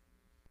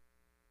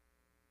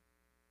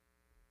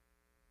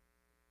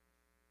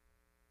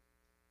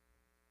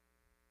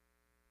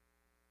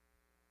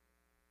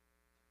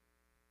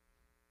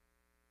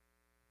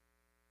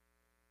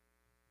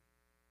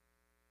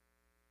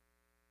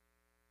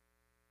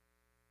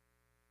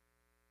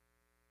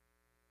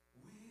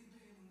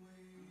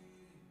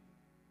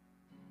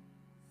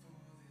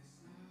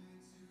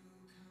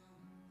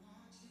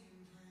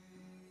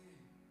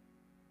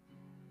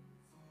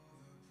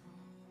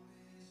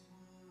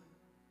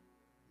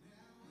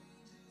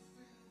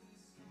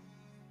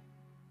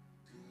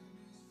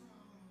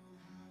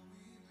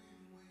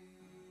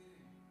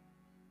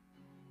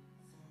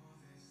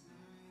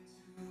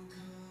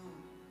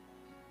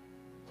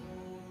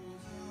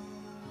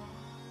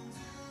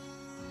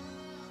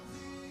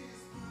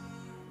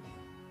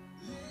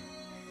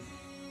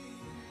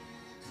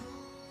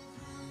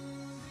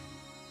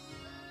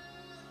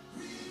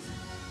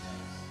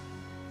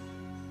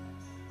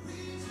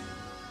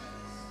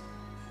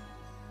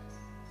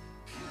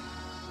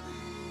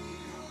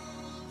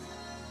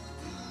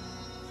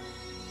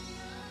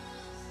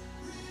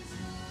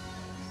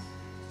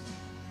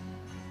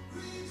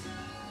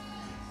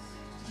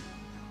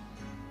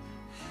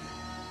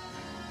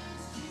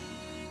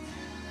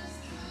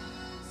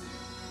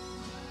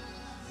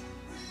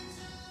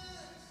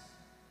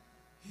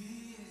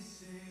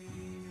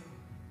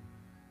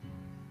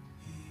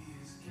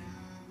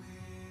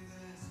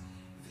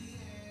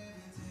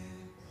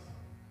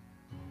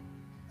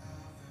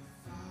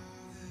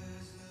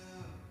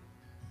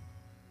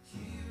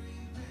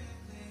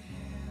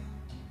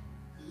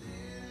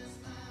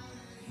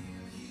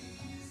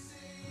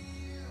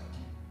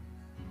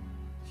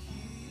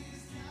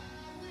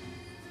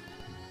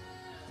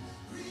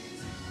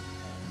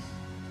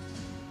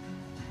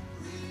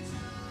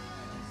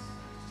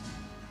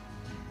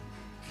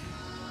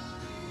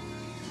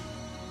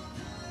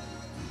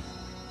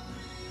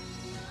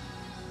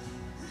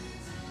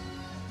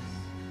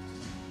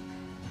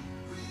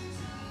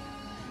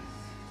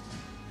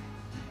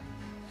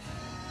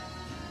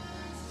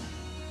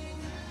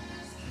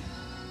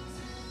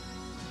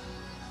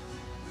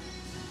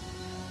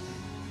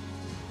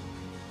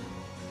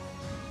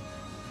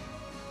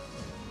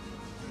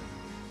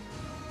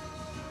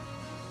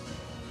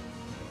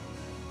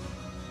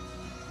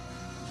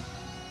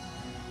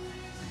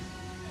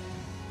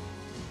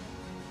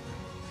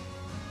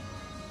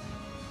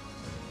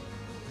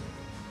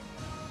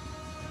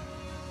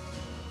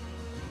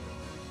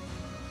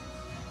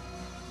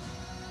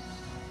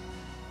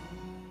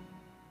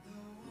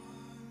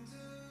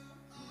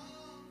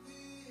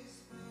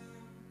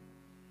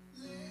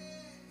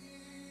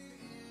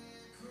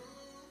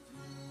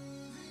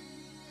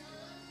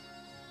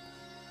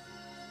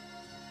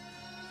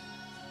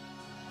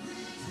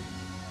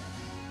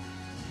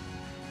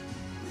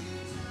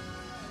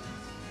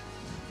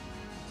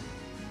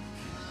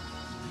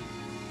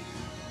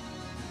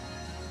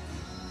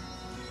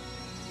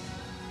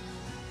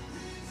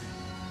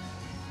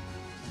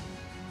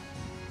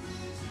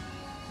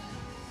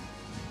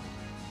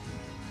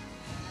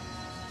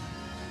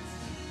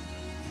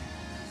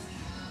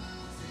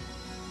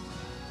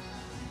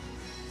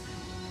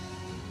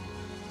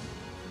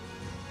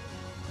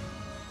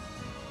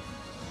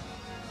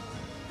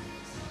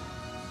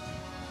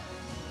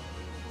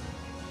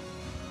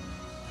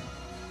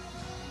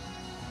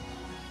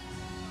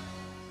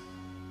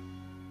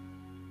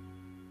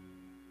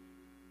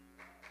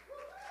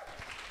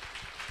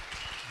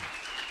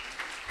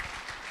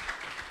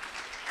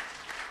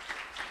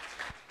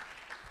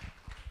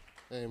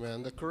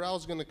 Amen. The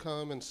chorale's going to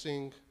come and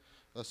sing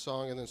a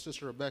song, and then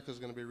Sister Rebecca's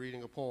going to be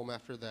reading a poem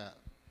after that.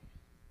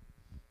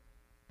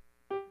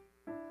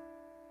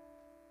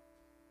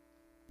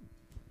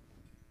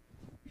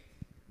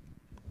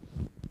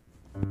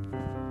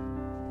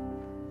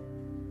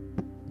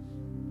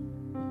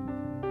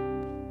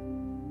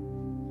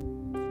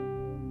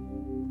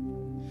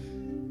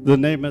 The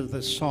name of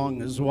the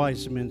song is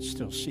Wise Men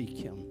Still Seek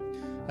Him.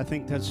 I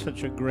think that's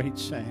such a great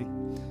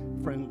saying.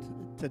 Friend,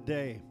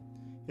 today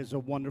is a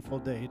wonderful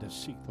day to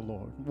seek the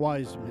Lord.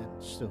 Wise men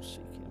still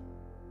seek Him.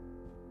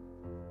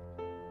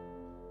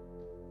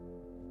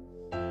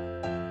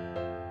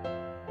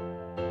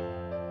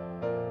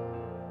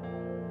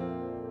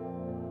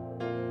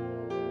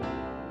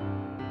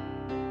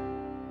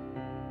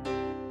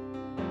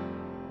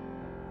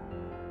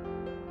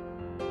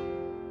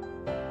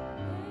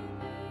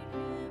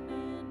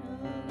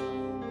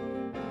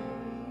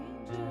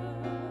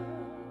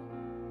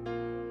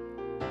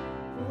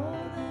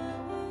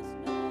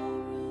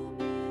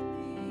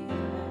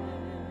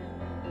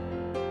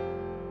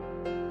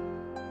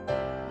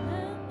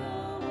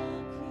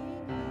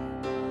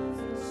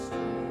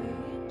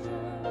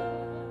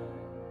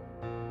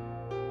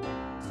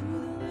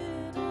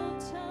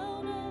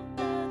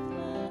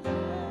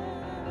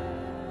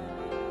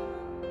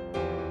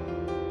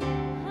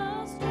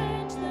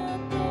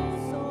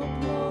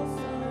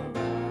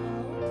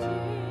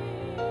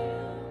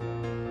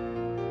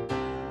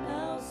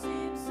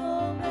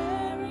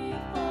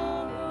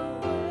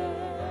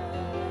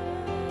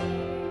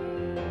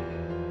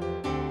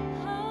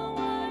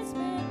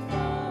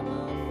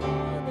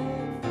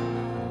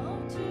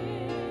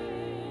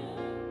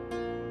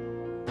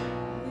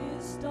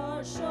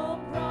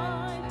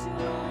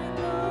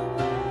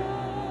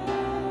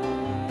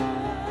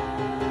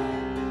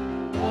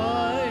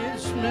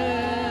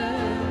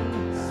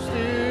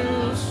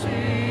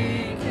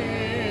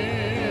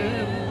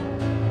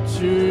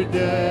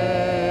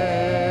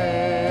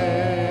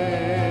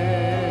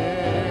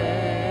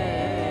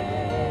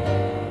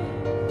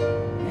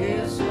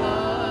 His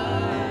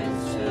light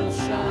still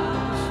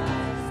shines,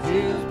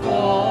 still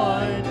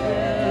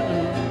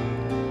pointing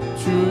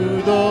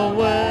to the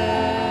way.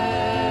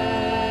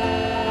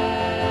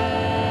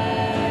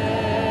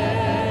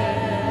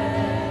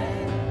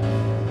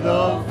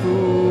 The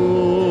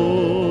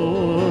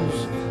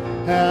fools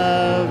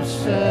have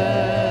said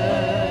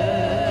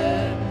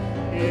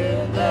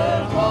in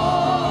their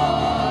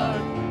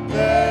heart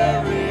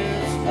there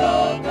is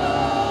no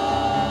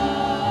God.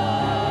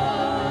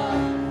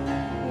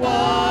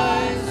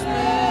 Wise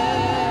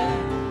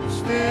men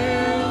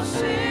still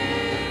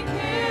seek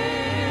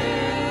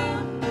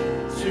Him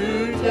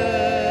today.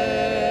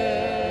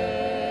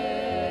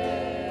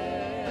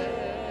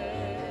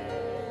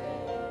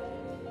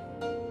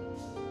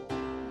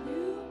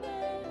 You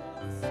may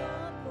not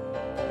suffer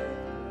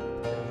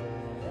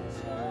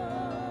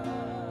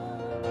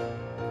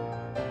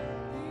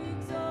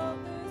things of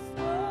this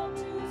world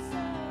to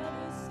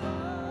satisfy,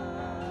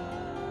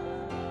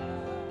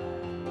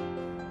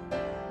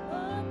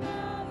 but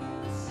now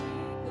you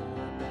seek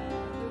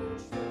another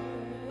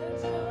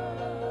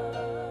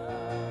treasure,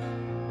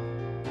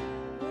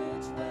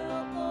 which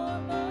wealth or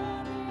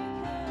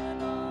money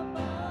cannot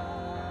buy.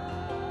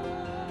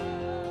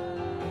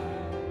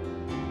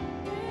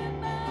 It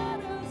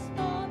matters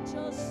not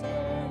just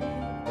where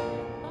you've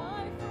been,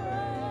 my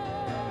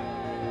friend.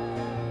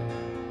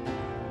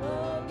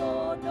 The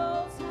Lord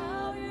knows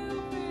how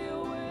you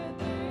feel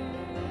within.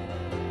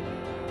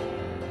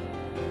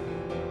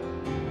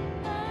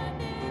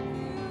 And if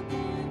you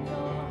give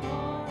your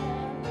heart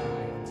and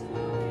life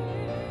to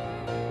Him,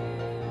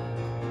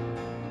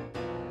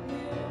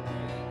 He'll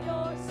bring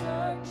your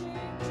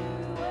searching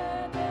to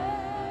an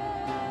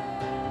end.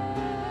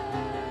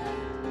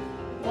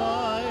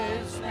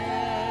 Wise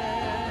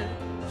men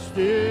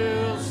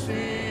still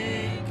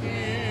seeking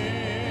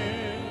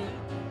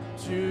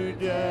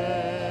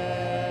today.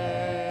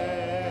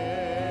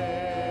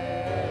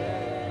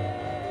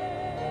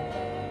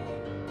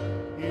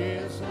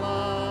 His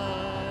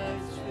light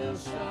still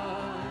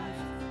shines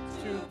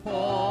to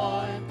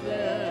point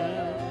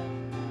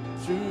them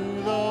to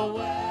the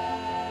way.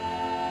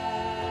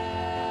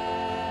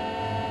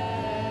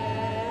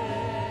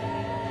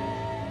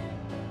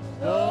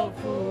 The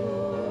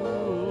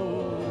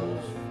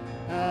fools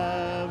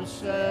have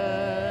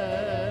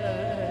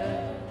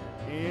said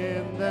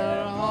in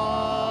their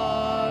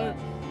heart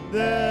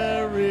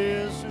there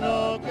is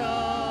no God.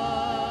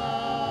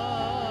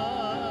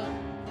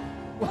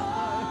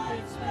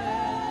 Wise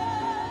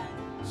men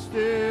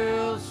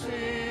still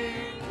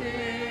seek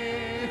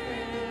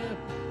Him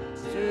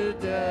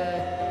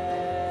today.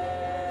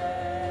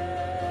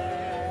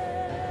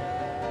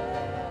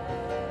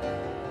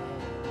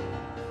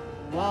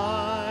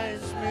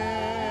 Wise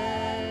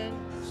men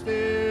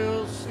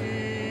still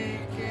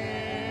seek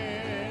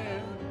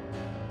Him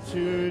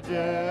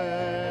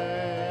today.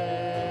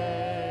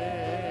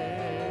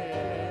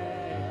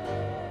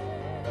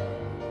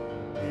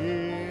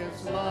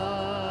 His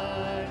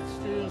light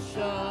still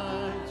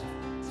shines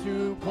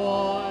to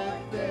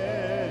point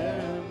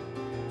them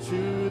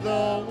to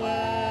the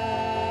way.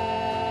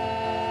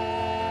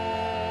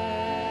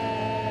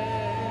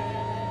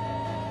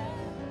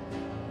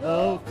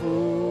 The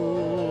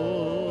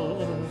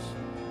fools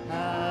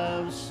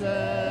have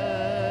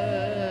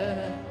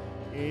said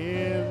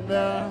in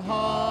their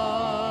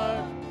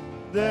heart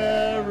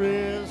there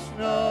is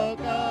no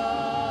God.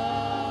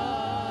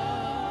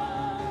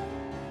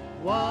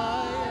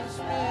 Wise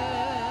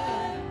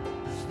men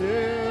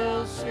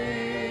still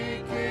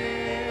seek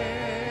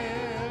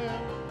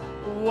Him.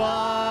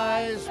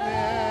 Wise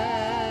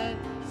men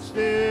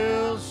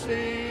still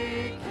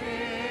seek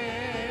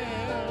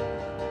Him.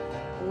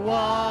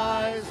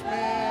 Wise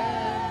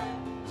men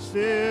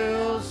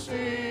still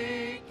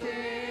seek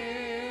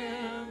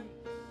Him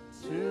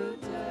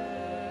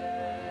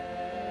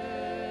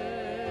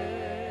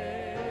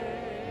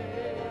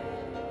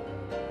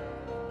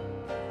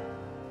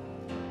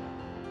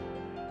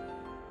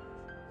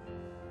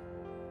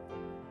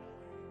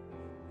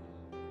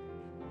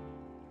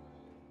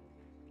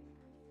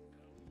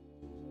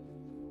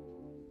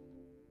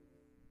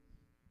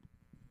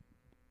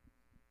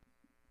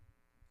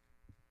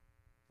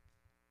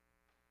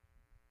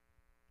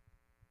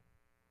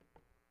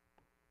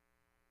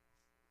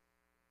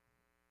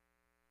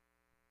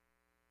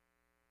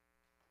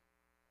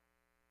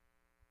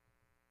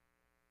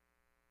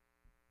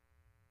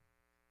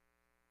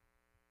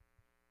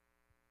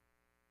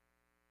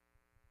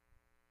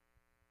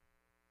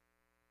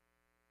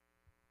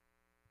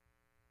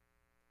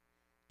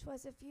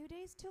 "'Twas a few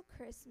days till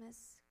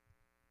Christmas.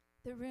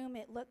 The room,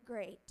 it looked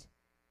great.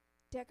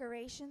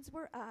 Decorations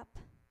were up,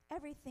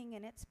 everything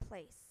in its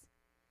place.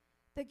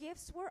 The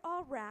gifts were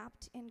all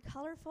wrapped in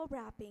colorful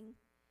wrapping,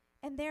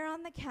 and there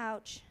on the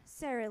couch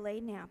Sarah lay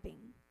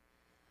napping,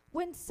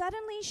 when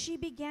suddenly she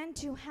began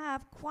to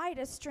have quite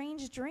a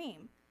strange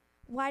dream.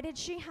 Why did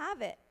she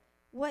have it?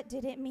 What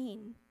did it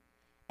mean?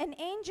 An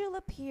angel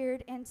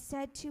appeared and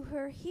said to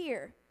her,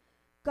 "Here,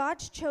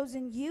 God's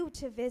chosen you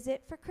to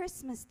visit for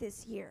Christmas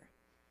this year.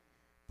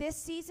 This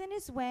season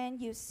is when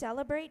you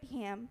celebrate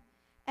him,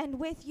 and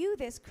with you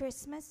this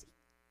Christmas,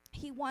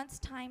 he wants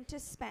time to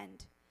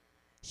spend."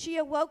 She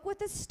awoke with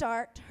a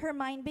start. Her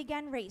mind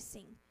began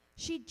racing.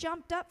 She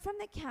jumped up from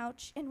the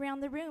couch and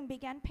round the room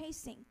began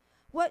pacing.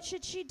 What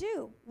should she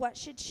do? What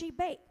should she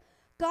bake?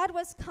 God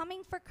was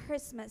coming for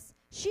Christmas.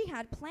 She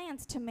had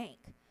plans to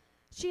make.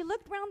 She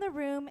looked round the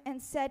room and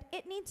said,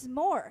 "It needs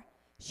more."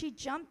 She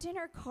jumped in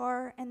her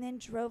car and then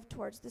drove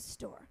towards the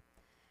store.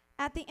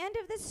 At the end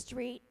of the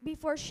street,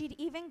 before she'd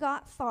even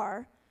got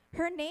far,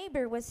 her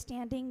neighbor was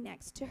standing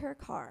next to her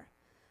car.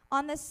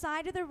 On the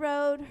side of the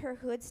road, her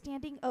hood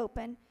standing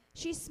open,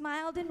 she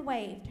smiled and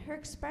waved, her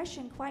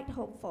expression quite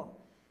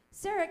hopeful.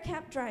 Sarah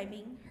kept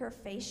driving, her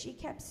face she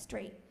kept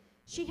straight.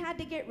 She had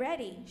to get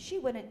ready. She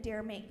wouldn't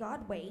dare make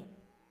God wait.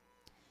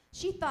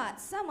 She thought,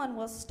 someone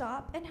will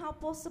stop and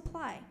help will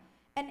supply,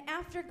 and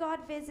after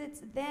God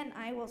visits, then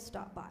I will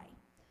stop by.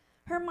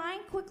 Her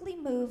mind quickly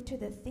moved to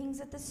the things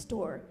at the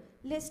store,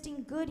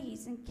 listing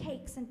goodies and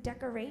cakes and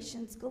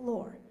decorations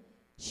galore.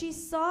 She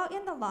saw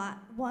in the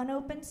lot one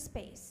open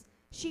space.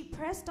 She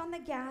pressed on the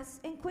gas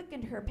and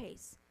quickened her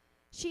pace.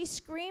 She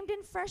screamed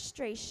in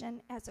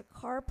frustration as a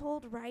car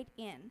pulled right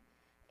in.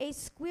 A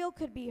squeal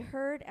could be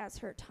heard as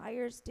her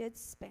tires did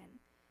spin.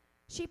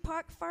 She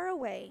parked far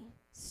away,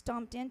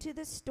 stomped into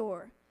the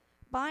store,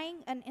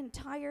 buying an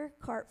entire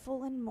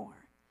cartful and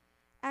more.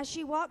 As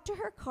she walked to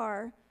her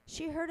car,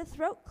 she heard a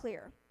throat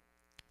clear.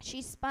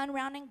 She spun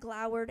round and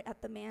glowered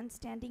at the man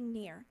standing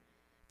near.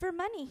 For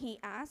money, he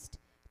asked.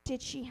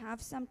 Did she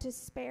have some to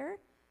spare?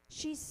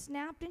 She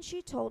snapped and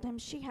she told him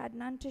she had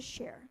none to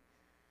share.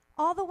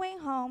 All the way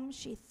home,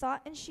 she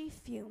thought and she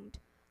fumed.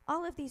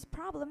 All of these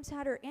problems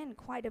had her in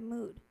quite a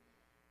mood.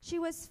 She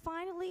was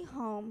finally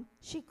home.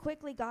 She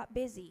quickly got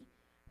busy,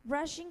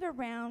 rushing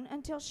around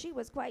until she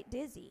was quite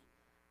dizzy.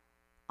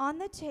 On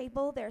the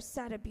table there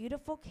sat a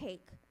beautiful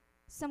cake,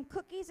 some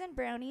cookies and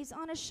brownies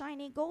on a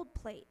shiny gold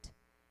plate.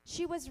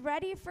 She was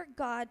ready for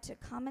God to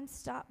come and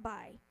stop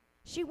by.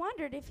 She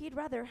wondered if he'd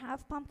rather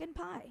have pumpkin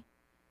pie.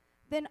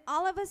 Then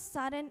all of a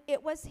sudden,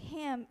 it was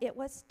him. It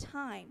was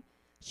time.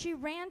 She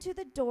ran to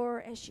the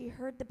door as she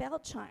heard the bell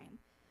chime.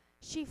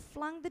 She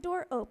flung the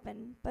door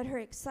open, but her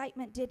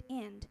excitement did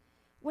end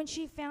when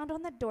she found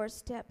on the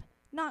doorstep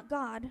not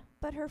God,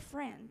 but her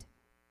friend.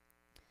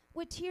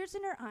 With tears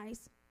in her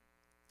eyes,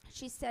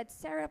 she said,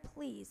 "Sarah,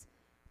 please,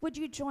 would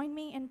you join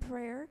me in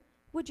prayer?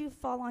 Would you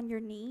fall on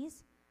your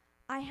knees?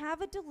 I have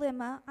a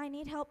dilemma I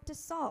need help to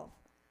solve.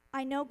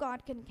 I know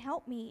God can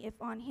help me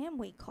if on him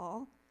we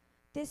call."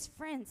 This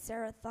friend,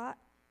 Sarah thought,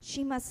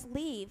 she must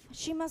leave,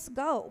 she must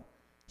go.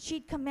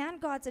 She'd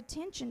command God's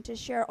attention to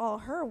share all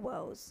her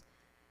woes.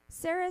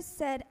 Sarah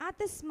said, "At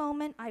this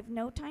moment, I've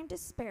no time to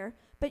spare,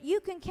 but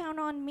you can count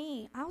on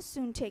me. I'll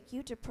soon take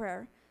you to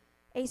prayer.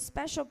 A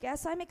special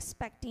guest I'm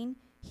expecting,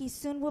 he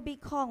soon will be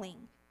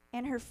calling."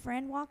 And her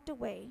friend walked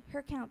away,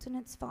 her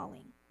countenance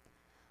falling.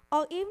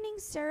 All evening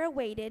Sarah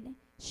waited.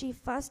 She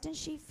fussed and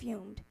she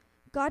fumed.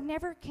 God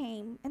never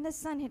came, and the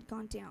sun had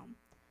gone down.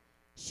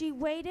 She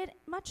waited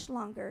much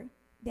longer,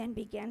 then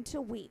began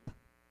to weep.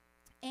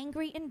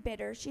 Angry and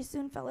bitter, she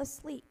soon fell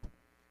asleep.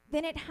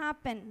 Then it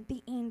happened.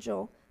 The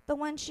angel, the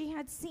one she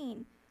had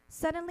seen,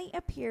 suddenly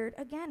appeared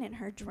again in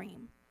her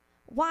dream.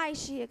 "Why,"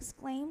 she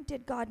exclaimed,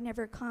 "did God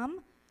never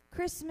come?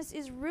 Christmas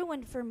is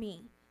ruined for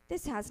me.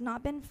 This has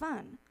not been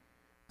fun."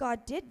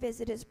 "God did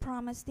visit as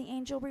promised," the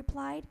angel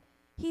replied.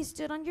 "He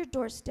stood on your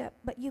doorstep,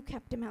 but you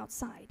kept him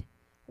outside."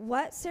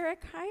 "What?" Sarah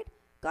cried.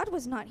 "God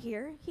was not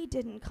here. He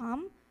didn't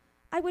come.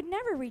 I would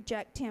never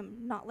reject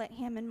him, not let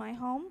him in my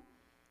home.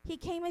 He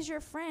came as your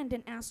friend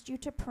and asked you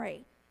to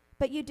pray,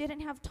 but you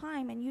didn't have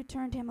time and you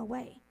turned him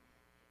away.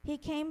 He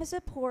came as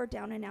a poor,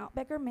 down-and-out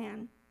beggar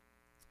man.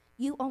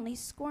 You only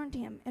scorned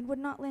him and would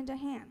not lend a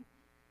hand.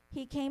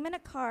 He came in a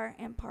car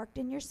and parked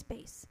in your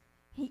space.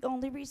 He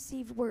only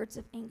received words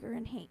of anger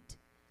and hate.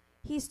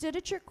 He stood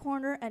at your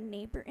corner, a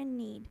neighbor in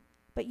need,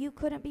 but you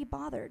couldn't be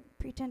bothered,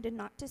 pretended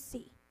not to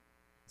see.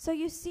 So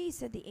you see,"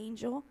 said the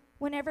angel,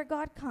 "whenever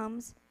God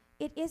comes,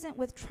 it isn't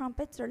with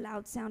trumpets or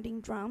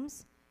loud-sounding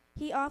drums.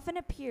 He often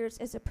appears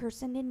as a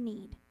person in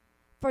need.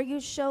 For you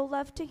show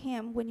love to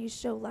him when you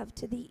show love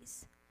to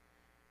these."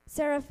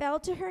 Sarah fell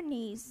to her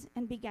knees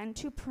and began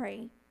to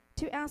pray,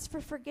 to ask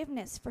for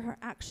forgiveness for her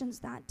actions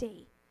that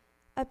day.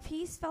 A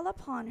peace fell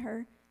upon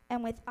her,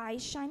 and with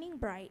eyes shining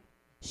bright,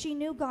 she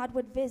knew God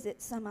would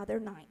visit some other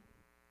night.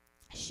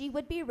 She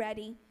would be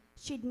ready,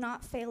 she'd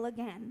not fail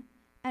again,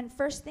 and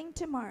first thing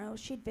tomorrow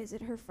she'd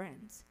visit her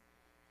friends.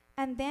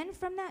 And then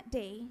from that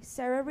day,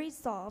 Sarah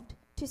resolved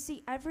to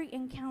see every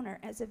encounter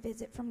as a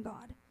visit from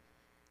God.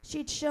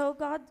 She showed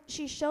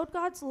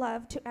God's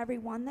love to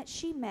everyone that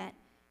she met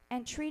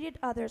and treated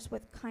others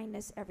with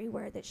kindness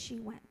everywhere that she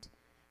went.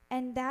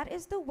 And that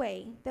is the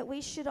way that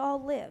we should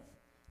all live.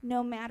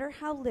 No matter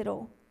how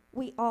little,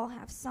 we all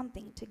have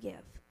something to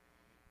give.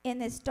 In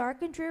this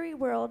dark and dreary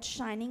world,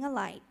 shining a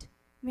light.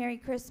 Merry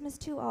Christmas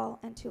to all,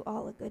 and to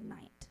all a good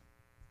night.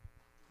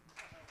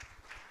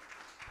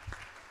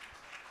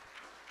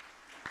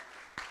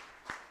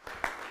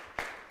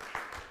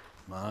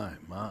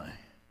 My.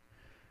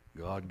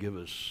 God give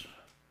us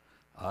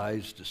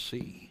eyes to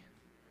see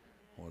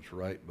what's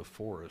right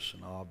before us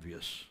and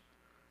obvious.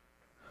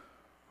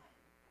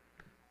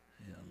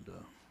 And I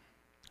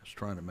was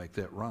trying to make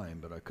that rhyme,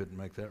 but I couldn't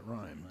make that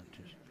rhyme.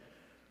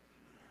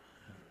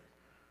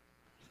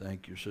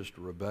 Thank you,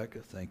 Sister Rebecca.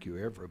 Thank you,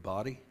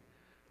 everybody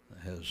that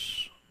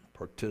has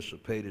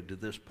participated to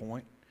this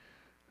point.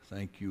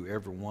 Thank you,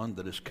 everyone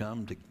that has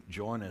come to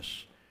join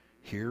us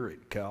here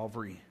at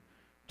Calvary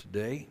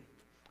today.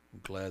 I'm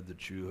glad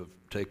that you have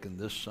taken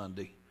this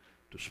Sunday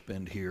to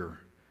spend here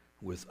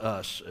with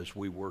us as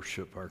we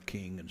worship our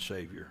King and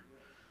Savior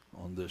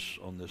on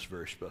this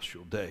very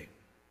special day.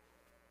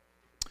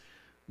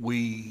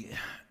 We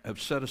have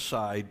set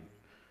aside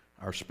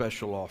our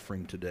special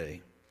offering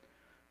today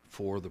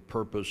for the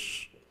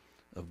purpose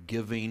of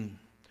giving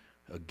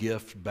a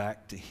gift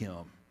back to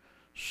Him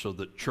so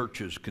that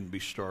churches can be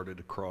started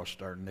across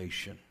our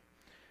nation.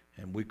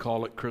 And we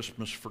call it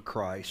Christmas for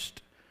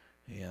Christ,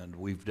 and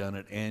we've done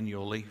it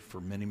annually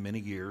for many, many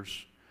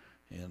years,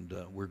 and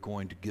we're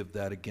going to give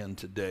that again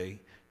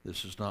today.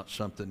 This is not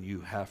something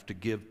you have to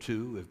give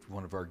to. If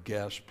one of our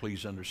guests,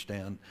 please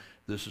understand,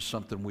 this is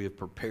something we have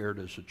prepared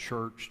as a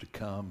church to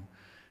come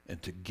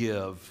and to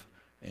give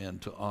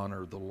and to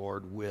honor the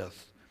Lord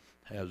with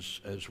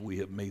as we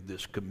have made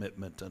this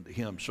commitment unto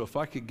Him. So if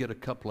I could get a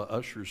couple of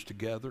ushers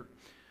together.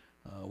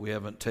 We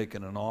haven't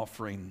taken an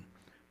offering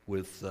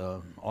with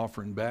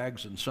offering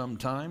bags in some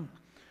time,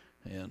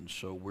 and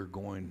so we're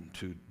going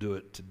to do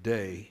it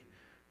today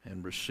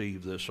and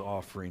receive this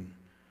offering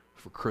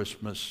for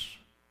Christmas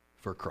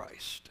for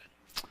Christ.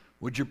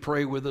 Would you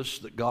pray with us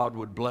that God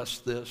would bless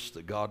this,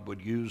 that God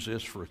would use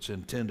this for its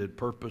intended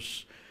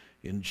purpose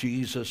in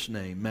Jesus'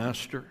 name?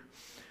 Master,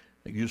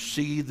 you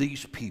see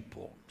these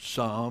people,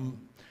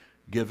 some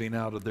giving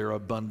out of their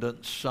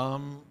abundance,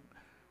 some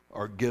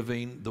are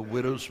giving the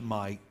widow's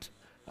mite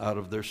out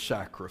of their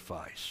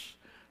sacrifice.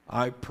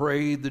 I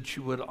pray that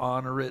you would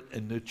honor it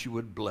and that you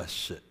would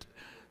bless it.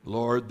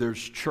 Lord,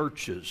 there's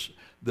churches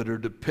that are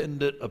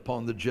dependent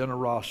upon the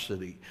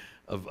generosity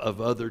of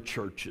other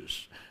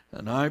churches.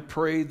 And I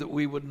pray that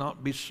we would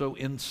not be so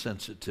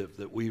insensitive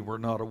that we were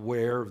not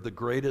aware of the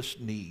greatest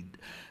need,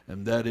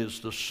 and that is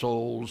the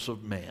souls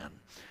of man.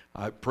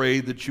 I pray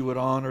that you would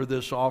honor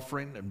this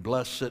offering and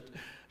bless it,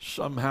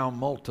 somehow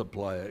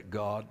multiply it,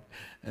 God,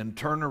 and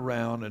turn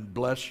around and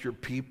bless your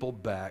people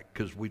back,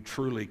 because we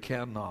truly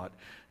cannot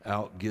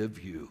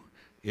outgive you.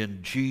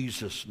 In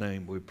Jesus'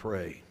 name we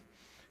pray,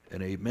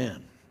 and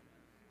amen.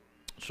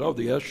 So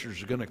the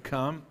ushers are going to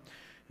come.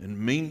 In the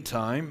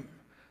meantime,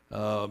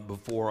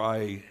 before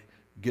I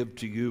give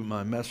to you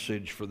my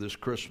message for this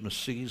Christmas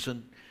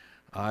season,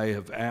 I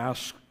have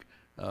asked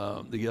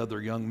the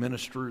other young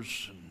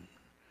ministers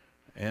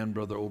and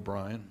Brother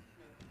O'Brien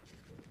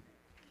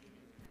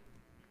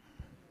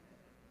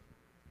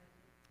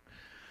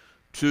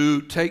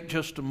to take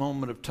just a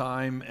moment of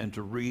time and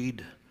to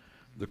read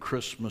the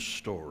Christmas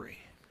story.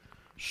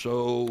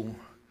 So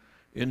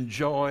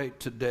enjoy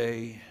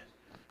today,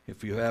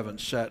 if you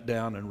haven't sat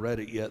down and read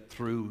it yet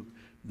through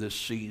this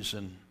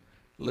season.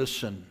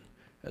 Listen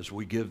as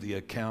we give the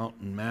account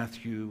in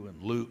Matthew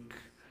and Luke.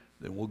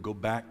 Then we'll go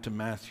back to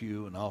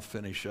Matthew and I'll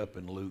finish up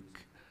in Luke.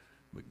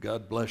 But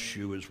God bless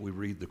you as we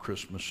read the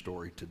Christmas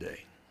story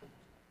today.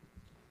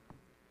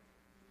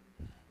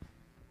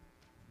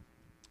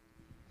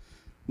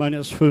 Mine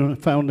is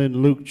found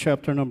in Luke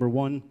chapter number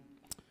 1,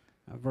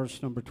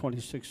 verse number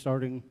 26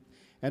 starting.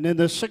 And in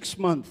the 6th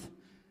month,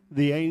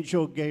 the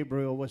angel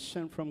Gabriel was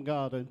sent from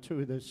God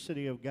into the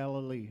city of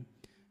Galilee,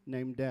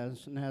 named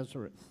as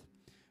Nazareth,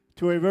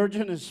 to a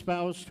virgin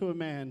espoused to a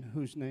man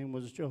whose name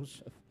was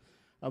Joseph,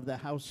 of the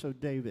house of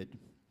David.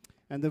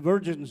 And the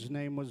virgin's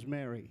name was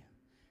Mary.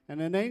 And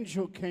an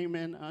angel came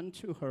in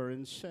unto her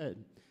and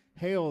said,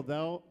 Hail,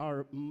 thou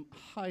art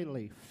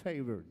highly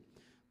favored.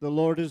 The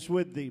Lord is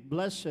with thee.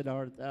 Blessed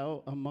art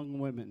thou among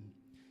women.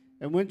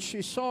 And when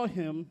she saw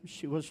him,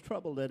 she was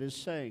troubled at his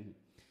saying,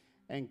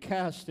 and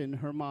cast in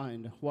her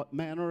mind what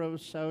manner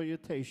of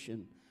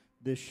salutation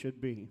this should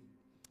be.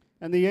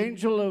 And the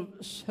angel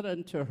said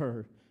unto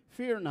her,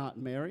 Fear not,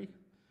 Mary,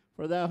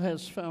 for thou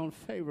hast found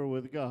favor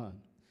with God.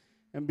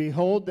 And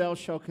behold, thou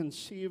shalt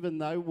conceive in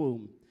thy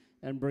womb,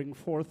 and bring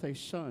forth a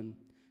son,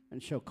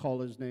 and shall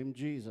call his name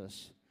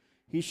Jesus.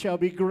 He shall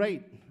be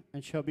great,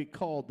 and shall be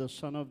called the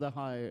Son of the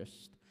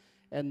Highest.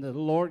 And the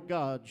Lord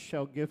God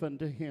shall give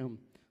unto him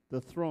the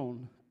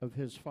throne of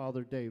his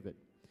father David.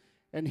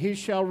 And he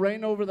shall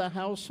reign over the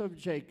house of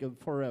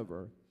Jacob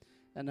forever,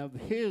 and of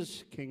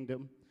his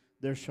kingdom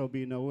there shall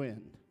be no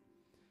end.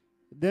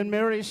 Then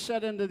Mary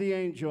said unto the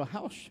angel,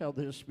 How shall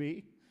this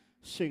be,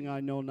 seeing I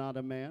know not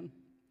a man?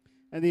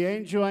 And the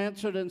angel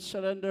answered and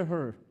said unto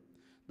her,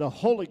 The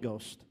Holy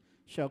Ghost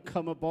shall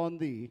come upon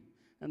thee,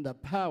 and the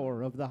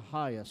power of the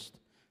highest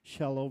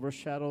shall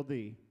overshadow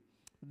thee.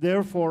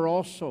 Therefore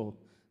also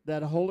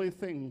that holy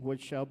thing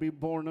which shall be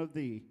born of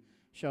thee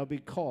shall be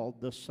called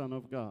the Son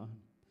of God.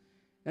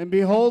 And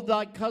behold,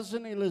 thy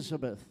cousin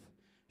Elizabeth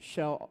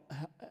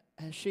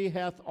she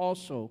hath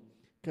also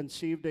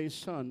conceived a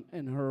son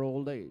in her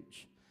old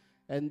age.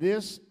 And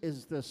this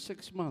is the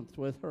 6th month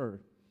with her,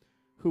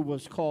 who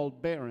was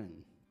called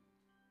barren.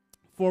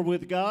 For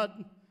with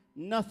God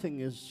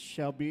nothing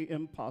shall be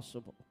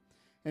impossible.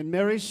 And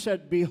Mary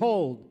said,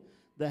 Behold,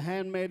 the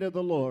handmaid of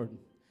the Lord,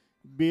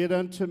 be it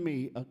unto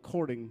me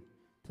according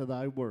to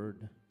thy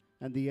word.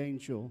 And the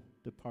angel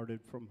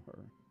departed from her.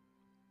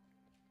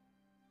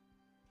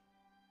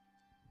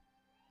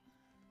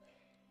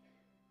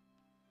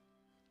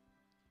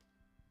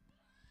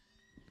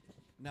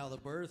 Now the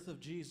birth of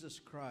Jesus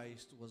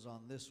Christ was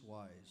on this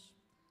wise.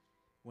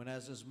 When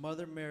as his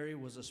mother Mary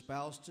was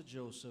espoused to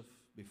Joseph,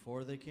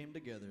 before they came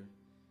together,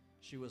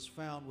 she was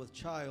found with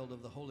child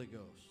of the Holy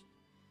Ghost.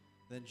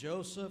 Then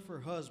Joseph, her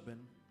husband,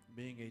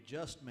 being a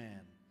just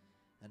man,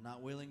 and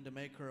not willing to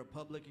make her a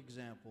public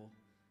example,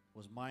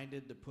 was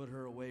minded to put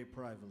her away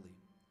privately.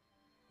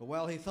 But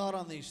while he thought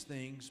on these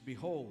things,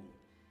 behold,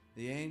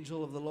 the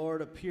angel of the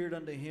Lord appeared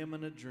unto him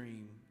in a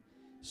dream,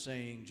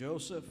 saying,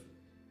 Joseph,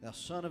 thou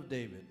son of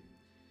David,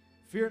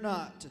 fear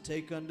not to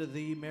take unto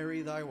thee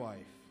Mary thy wife,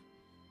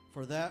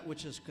 for that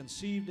which is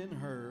conceived in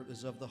her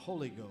is of the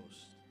Holy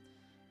Ghost.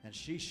 And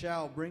she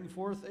shall bring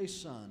forth a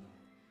son,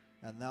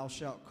 and thou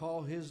shalt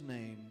call his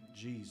name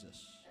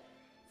Jesus,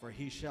 for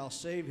he shall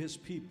save his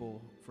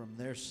people from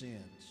their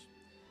sins.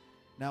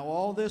 Now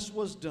all this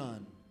was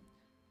done,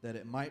 that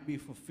it might be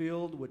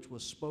fulfilled which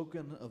was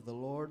spoken of the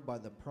Lord by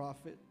the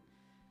prophet,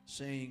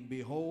 saying,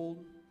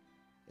 Behold,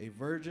 a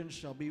virgin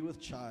shall be with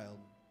child,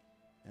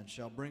 and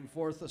shall bring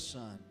forth a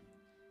son,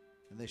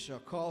 and they shall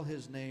call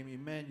his name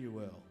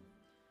Emmanuel,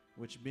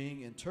 which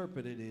being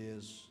interpreted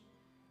is,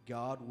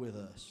 God with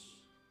us.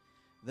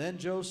 Then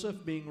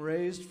Joseph, being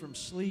raised from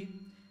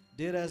sleep,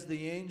 did as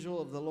the angel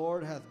of the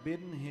Lord hath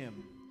bidden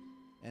him,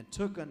 and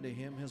took unto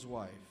him his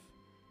wife,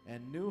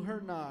 and knew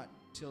her not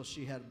till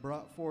she had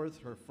brought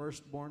forth her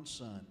firstborn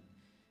son,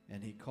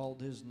 and he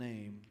called his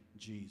name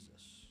Jesus.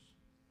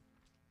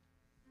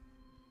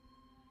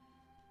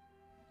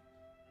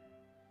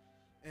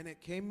 And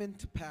it came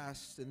into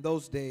pass in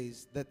those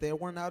days that there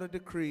went out a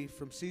decree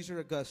from Caesar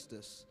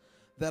Augustus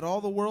that all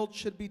the world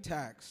should be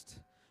taxed.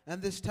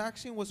 And this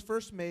taxing was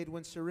first made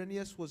when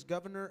Cyrenius was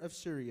governor of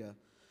Syria.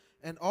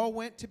 And all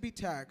went to be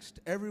taxed,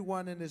 every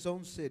one in his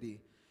own city.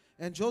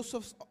 And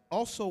Joseph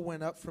also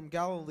went up from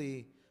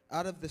Galilee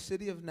out of the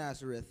city of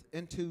Nazareth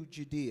into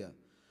Judea,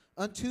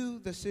 unto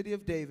the city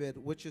of David,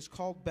 which is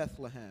called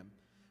Bethlehem,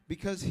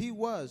 because he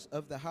was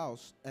of the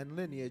house and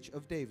lineage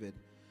of David,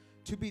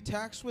 to be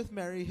taxed with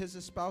Mary his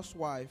espoused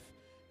wife,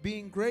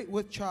 being great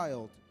with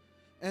child.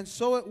 And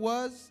so it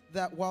was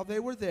that while they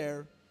were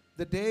there,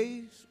 the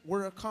days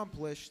were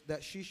accomplished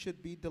that she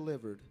should be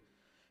delivered.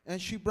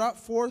 And she brought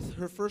forth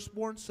her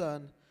firstborn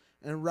son,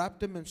 and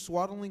wrapped him in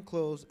swaddling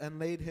clothes, and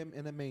laid him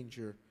in a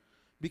manger,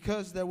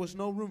 because there was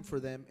no room for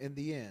them in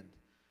the inn.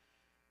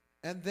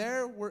 And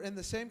there were in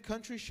the same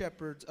country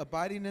shepherds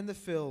abiding in the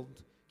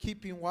field,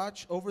 keeping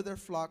watch over their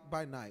flock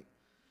by night.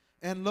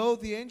 And lo,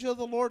 the angel of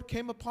the Lord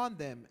came upon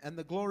them, and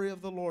the glory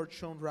of the Lord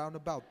shone round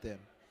about them.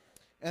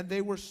 And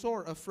they were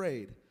sore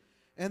afraid.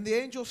 And the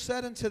angel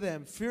said unto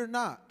them, Fear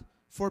not,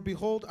 for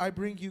behold, I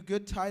bring you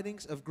good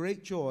tidings of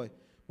great joy,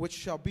 which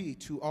shall be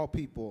to all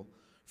people.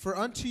 For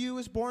unto you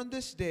is born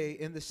this day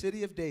in the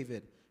city of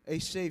David a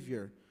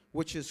Savior,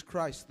 which is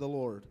Christ the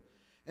Lord.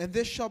 And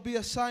this shall be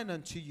a sign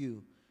unto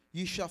you.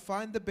 Ye shall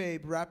find the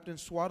babe wrapped in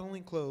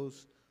swaddling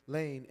clothes,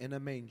 laying in a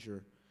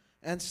manger.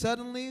 And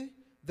suddenly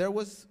there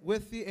was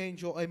with the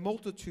angel a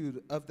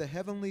multitude of the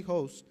heavenly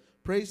host,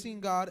 praising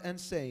God and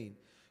saying,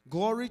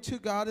 Glory to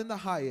God in the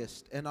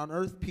highest, and on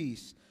earth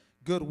peace,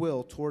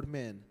 goodwill toward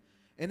men.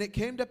 And it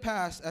came to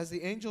pass, as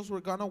the angels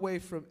were gone away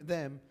from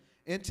them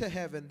into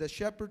heaven, the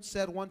shepherds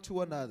said one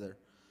to another,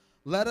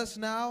 Let us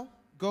now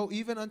go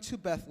even unto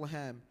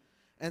Bethlehem,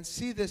 and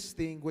see this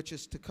thing which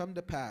is to come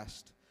to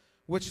pass,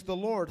 which the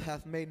Lord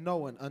hath made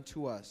known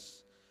unto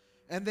us.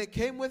 And they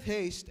came with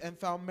haste, and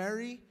found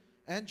Mary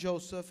and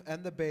Joseph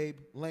and the babe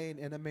laying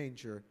in a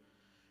manger.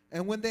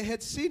 And when they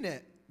had seen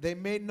it, they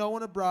made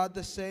known abroad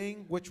the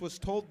saying which was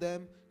told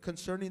them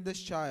concerning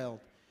this child.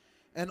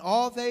 And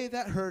all they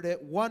that heard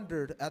it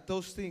wondered at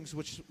those things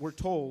which were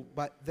told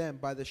by them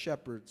by the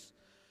shepherds.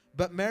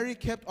 But Mary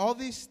kept all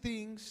these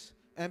things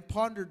and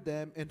pondered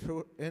them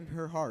in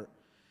her heart.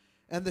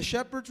 And the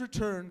shepherds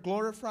returned,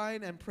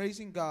 glorifying and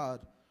praising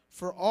God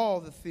for all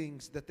the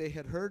things that they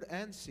had heard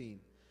and seen.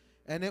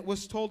 And it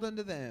was told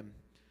unto them.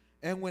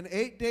 And when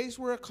 8 days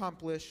were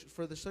accomplished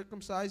for the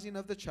circumcising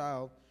of the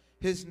child,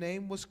 his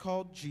name was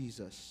called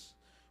Jesus,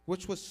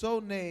 which was so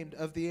named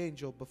of the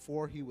angel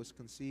before he was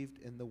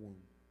conceived in the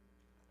womb.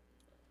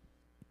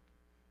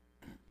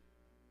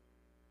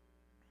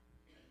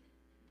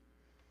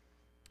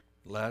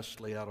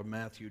 Lastly, out of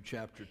Matthew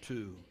chapter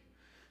 2.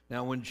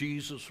 Now when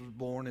Jesus was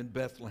born in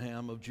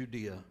Bethlehem of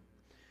Judea,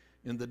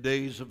 in the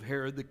days of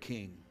Herod the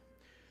king,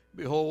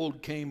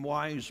 behold, came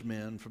wise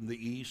men from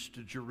the east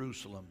to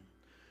Jerusalem,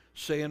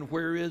 saying,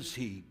 Where is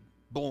he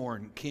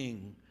born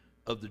King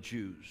of the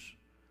Jews?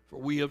 For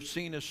we have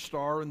seen his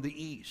star in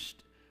the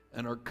east,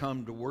 and are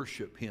come to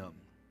worship him.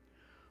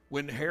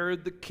 When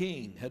Herod the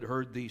king had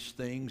heard these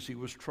things, he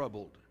was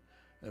troubled,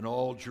 and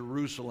all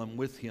Jerusalem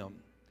with him.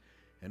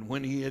 And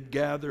when he had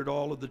gathered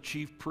all of the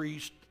chief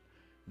priests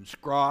and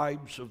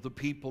scribes of the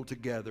people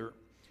together,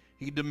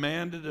 he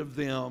demanded of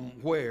them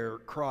where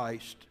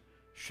Christ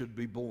should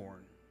be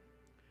born.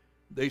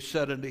 They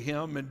said unto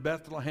him, In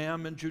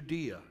Bethlehem in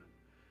Judea,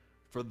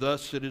 for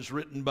thus it is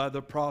written by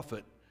the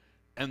prophet,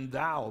 And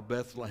thou,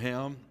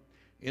 Bethlehem,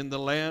 in the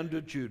land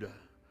of Judah,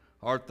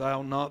 art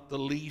thou not the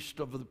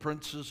least of the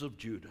princes of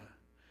Judah?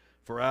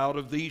 For out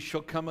of thee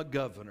shall come a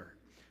governor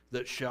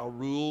that shall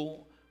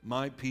rule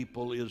my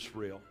people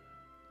Israel.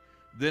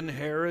 Then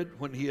Herod,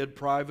 when he had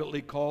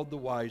privately called the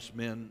wise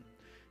men,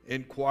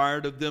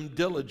 inquired of them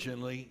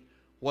diligently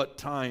what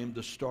time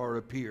the star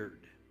appeared.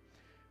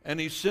 And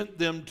he sent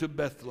them to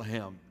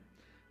Bethlehem,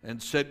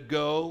 and said,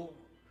 Go,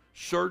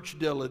 search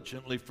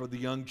diligently for the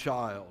young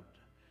child,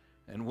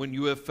 and when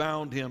you have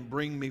found him,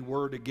 bring me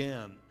word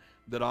again,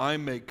 that I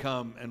may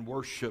come and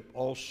worship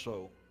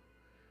also.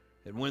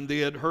 And when they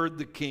had heard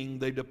the king,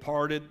 they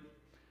departed,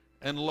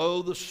 and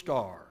lo, the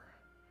star,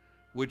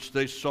 which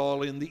they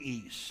saw in the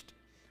east,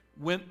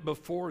 went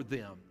before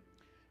them,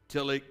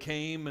 till it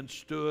came and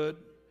stood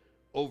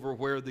over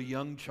where the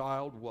young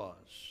child was.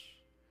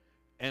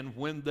 And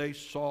when they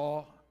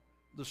saw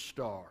the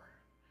star,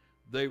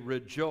 they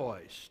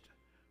rejoiced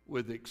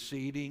with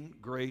exceeding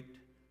great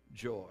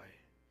joy.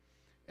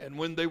 And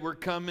when they were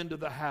come into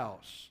the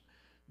house,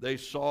 they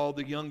saw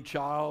the young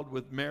child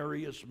with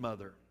Mary his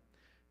mother,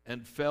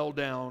 and fell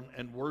down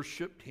and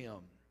worshipped him.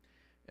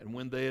 And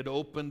when they had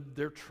opened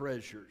their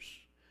treasures,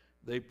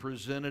 they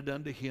presented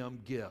unto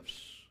him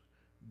gifts,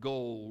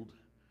 gold,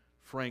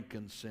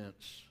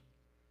 frankincense,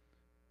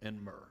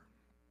 and myrrh.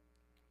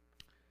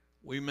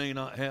 We may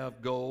not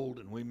have gold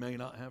and we may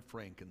not have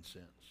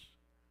frankincense,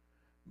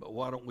 but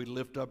why don't we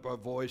lift up our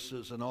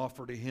voices and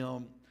offer to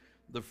him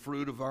the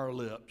fruit of our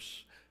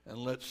lips, and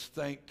let's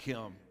thank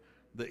him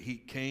that he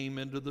came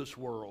into this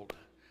world.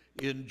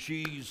 In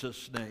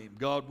Jesus' name.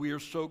 God, we are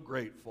so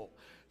grateful.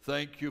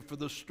 Thank you for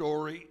the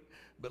story,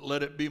 but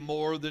let it be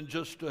more than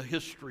just a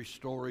history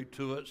story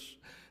to us.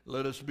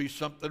 Let us be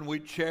something we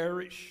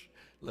cherish.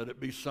 Let it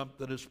be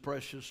something that's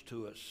precious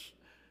to us.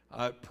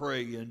 I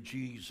pray in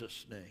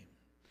Jesus' name.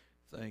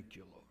 Thank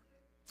you, Lord.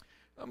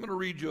 I'm going to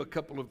read you a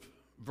couple of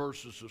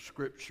verses of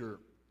Scripture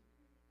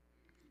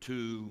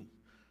to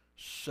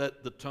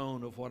set the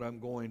tone of what I'm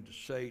going to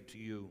say to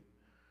you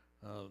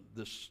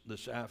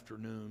this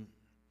afternoon.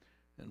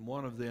 And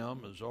one of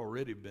them has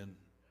already been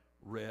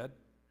read.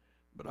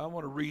 But I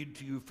want to read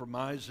to you from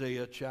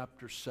Isaiah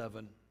chapter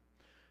 7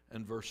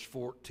 and verse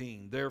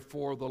 14.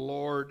 Therefore the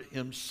Lord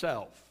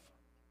himself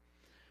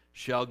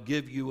shall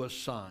give you a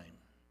sign.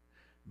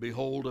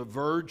 Behold, a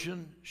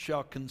virgin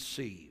shall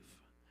conceive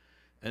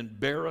and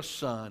bear a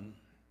son,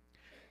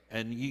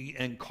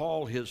 and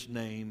call his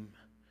name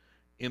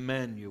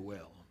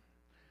Emmanuel.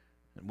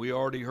 And we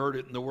already heard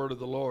it in the word of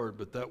the Lord,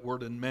 but that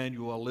word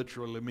Emmanuel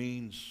literally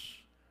means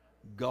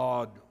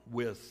God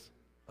with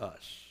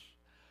us.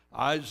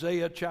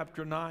 Isaiah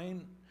chapter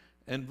 9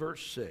 and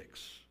verse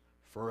 6.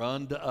 For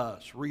unto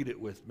us, read it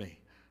with me,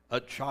 a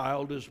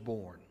child is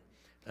born,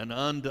 and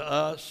unto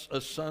us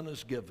a son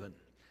is given,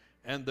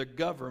 and the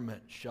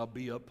government shall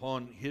be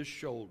upon his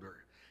shoulder,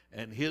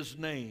 and his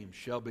name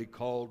shall be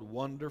called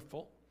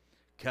Wonderful,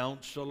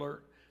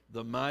 Counselor,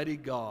 the Mighty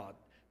God,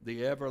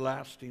 the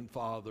Everlasting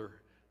Father,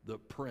 the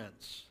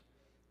Prince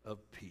of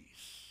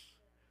Peace.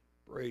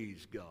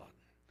 Praise God.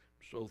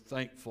 So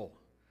thankful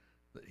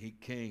that he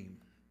came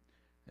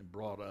and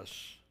brought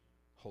us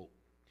hope.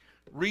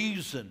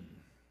 Reason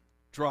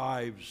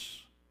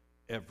drives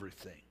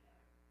everything,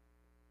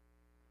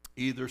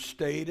 either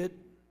stated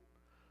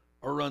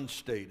or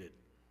unstated,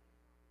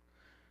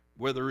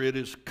 whether it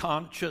is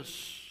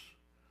conscious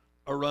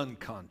or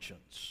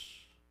unconscious.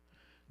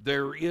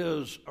 There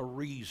is a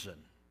reason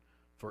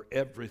for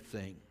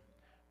everything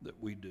that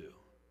we do.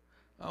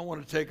 I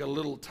want to take a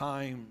little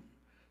time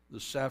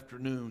this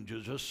afternoon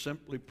to just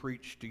simply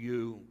preach to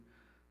you.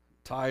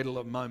 Title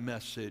of my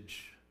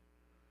message,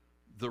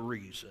 The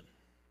Reason.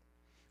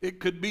 It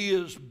could be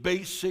as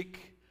basic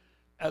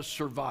as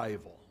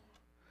survival.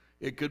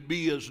 It could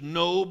be as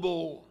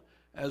noble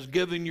as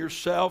giving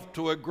yourself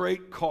to a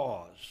great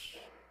cause.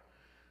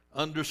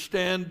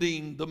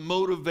 Understanding the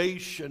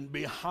motivation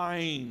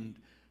behind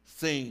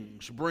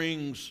things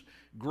brings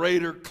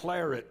greater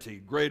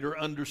clarity, greater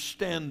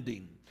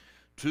understanding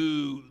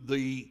to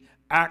the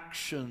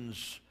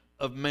actions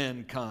of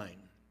mankind.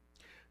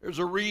 There's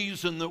a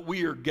reason that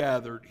we are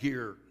gathered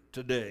here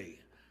today.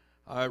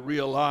 I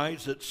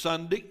realize it's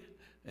Sunday,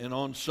 and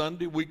on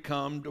Sunday we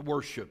come to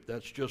worship.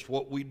 That's just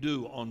what we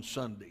do on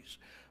Sundays.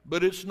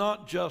 But it's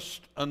not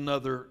just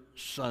another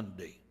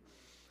Sunday,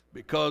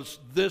 because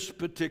this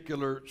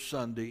particular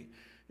Sunday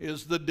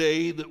is the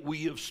day that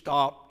we have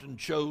stopped and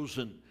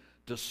chosen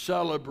to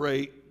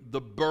celebrate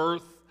the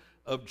birth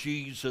of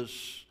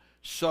Jesus,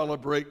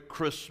 celebrate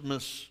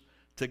Christmas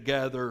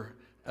together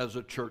as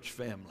a church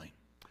family.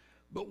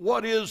 But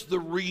what is the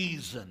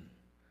reason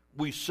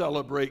we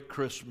celebrate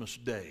Christmas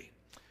Day?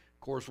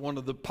 Of course, one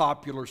of the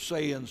popular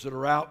sayings that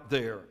are out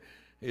there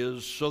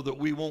is so that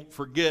we won't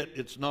forget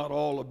it's not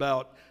all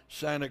about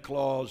Santa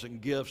Claus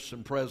and gifts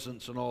and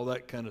presents and all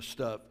that kind of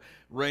stuff.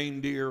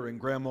 Reindeer and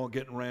grandma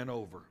getting ran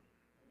over.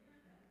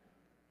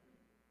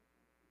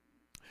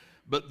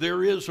 But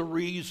there is a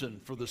reason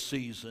for the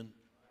season.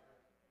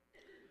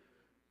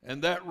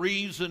 And that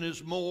reason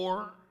is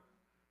more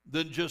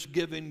than just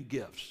giving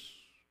gifts.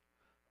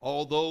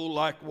 Although,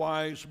 like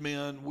wise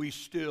men, we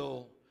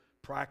still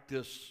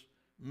practice,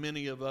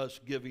 many of us,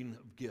 giving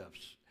of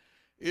gifts.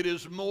 It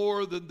is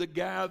more than the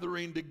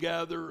gathering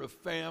together of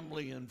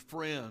family and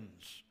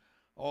friends,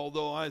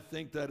 although I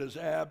think that is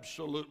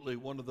absolutely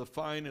one of the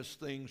finest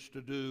things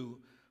to do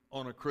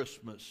on a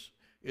Christmas.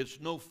 It's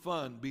no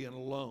fun being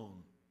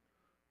alone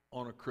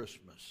on a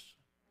Christmas.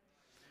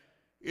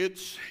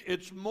 It's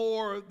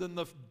more than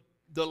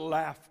the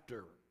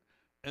laughter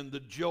and the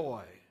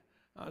joy.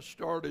 I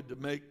started to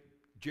make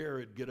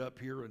Jared get up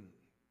here and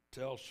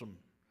tell some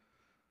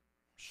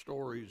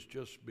stories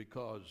just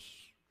because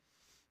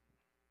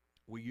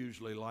we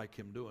usually like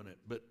him doing it.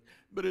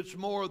 But it's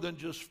more than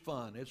just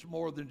fun. It's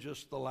more than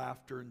just the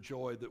laughter and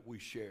joy that we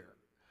share.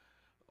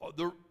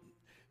 The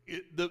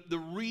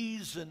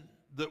reason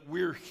that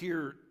we're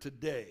here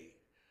today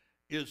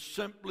is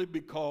simply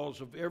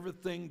because of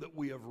everything that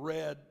we have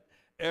read,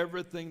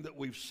 everything that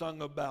we've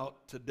sung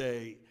about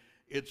today.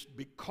 It's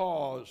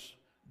because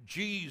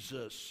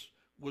Jesus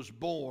was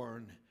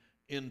born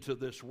into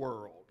this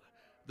world.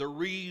 The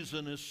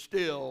reason is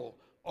still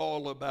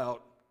all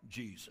about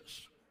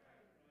Jesus.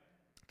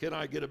 Can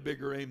I get a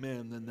bigger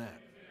amen than that?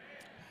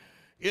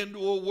 Into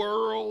a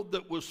world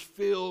that was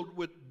filled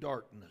with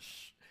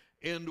darkness,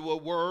 into a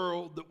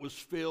world that was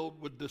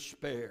filled with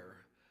despair,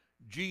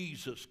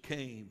 Jesus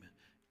came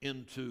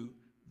into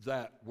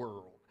that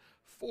world.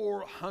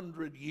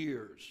 400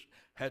 years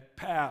had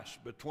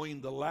passed between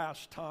the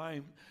last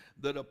time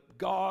that a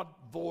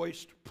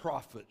God-voiced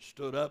prophet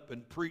stood up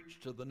and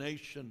preached to the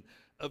nation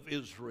of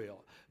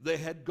Israel. They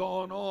had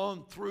gone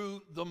on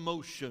through the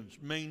motions,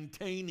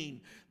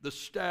 maintaining the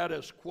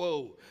status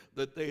quo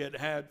that they had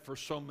had for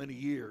so many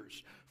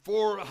years.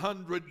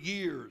 400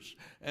 years,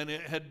 and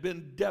it had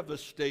been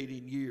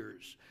devastating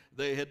years.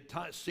 They had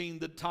seen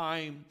the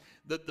time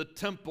that the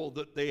temple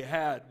that they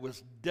had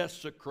was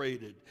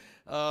desecrated.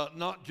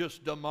 Not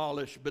just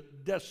demolished,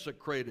 but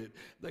desecrated.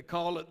 They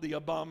call it the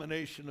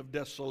abomination of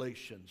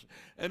desolations.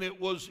 And it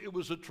was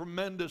a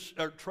tremendous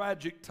or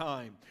tragic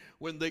time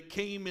when they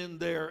came in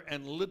there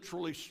and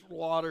literally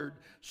slaughtered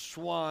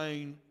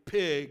swine,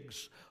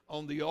 pigs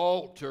on the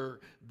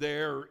altar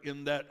there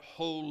in that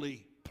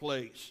holy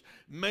place,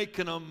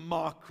 making a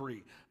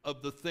mockery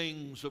of the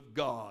things of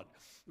God,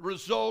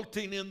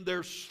 resulting in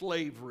their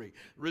slavery,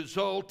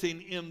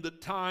 resulting in the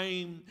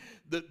time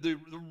that the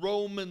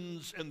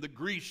Romans and the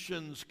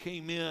Grecians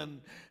came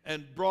in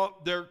and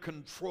brought their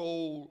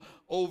control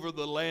over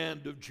the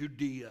land of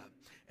Judea.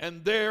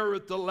 And there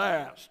at the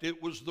last,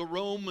 it was the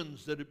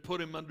Romans that had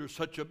put him under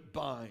such a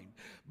bind.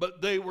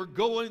 But they were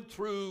going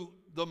through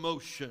the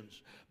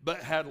motions, but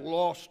had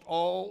lost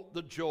all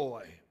the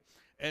joy.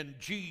 And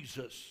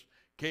Jesus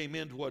came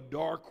into a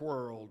dark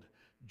world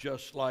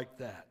just like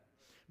that.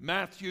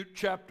 Matthew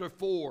chapter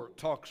 4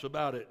 talks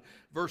about it.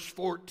 Verse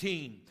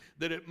 14,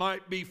 that it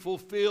might be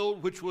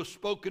fulfilled which was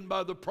spoken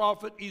by the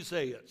prophet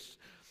Isaiah,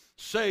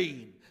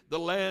 saying, the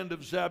land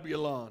of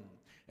Zebulun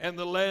and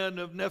the land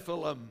of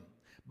Nephilim,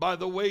 by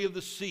the way of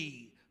the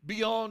sea,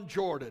 beyond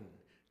Jordan,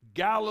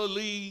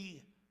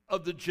 Galilee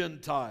of the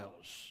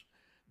Gentiles.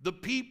 The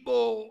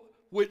people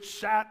which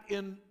sat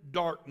in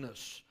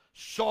darkness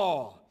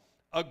saw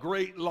a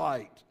great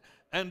light,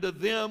 and to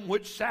them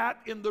which sat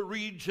in the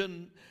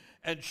region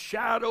and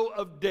shadow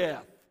of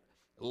death,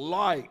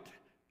 light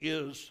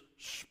is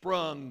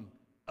sprung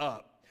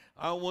up.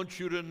 I want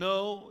you to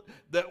know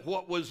that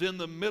what was in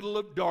the middle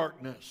of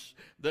darkness,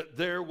 that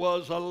there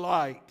was a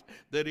light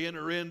that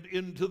entered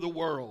into the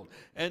world.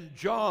 And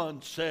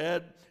John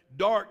said,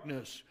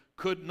 darkness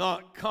could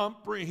not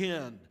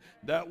comprehend.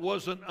 That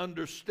wasn't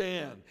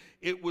understand.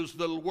 It was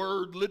the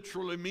word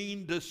literally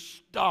mean to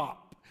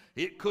stop.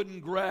 It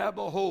couldn't grab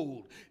a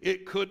hold.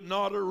 It could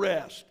not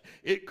arrest.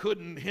 It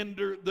couldn't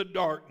hinder the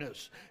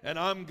darkness. And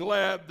I'm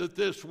glad that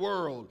this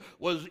world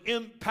was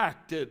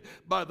impacted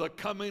by the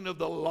coming of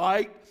the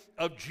light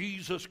of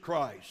Jesus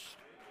Christ.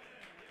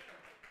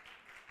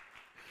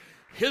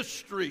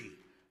 History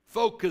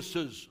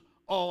focuses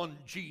on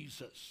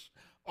Jesus.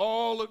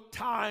 All of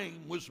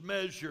time was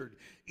measured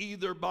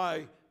either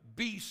by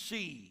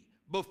BC,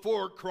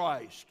 before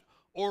Christ,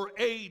 or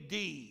AD,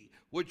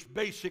 which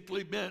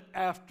basically meant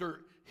after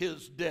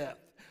his death.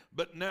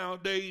 But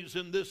nowadays,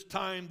 in this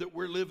time that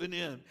we're living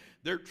in,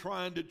 they're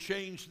trying to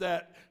change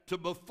that to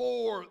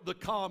before the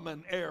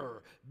common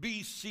era,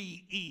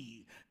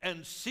 BCE,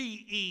 and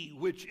CE,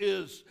 which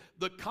is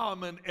the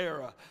common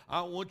era.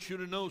 I want you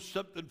to know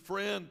something,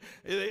 friend.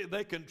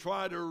 They can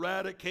try to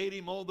eradicate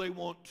him all they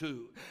want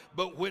to.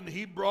 But when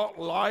he brought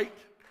light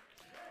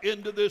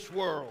into this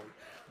world,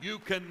 you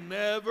can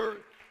never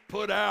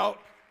put out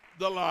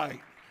the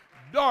light.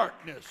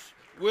 Darkness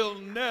will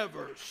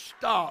never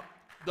stop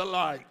the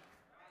light.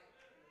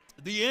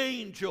 The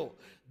angel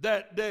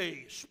that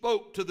day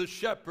spoke to the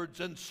shepherds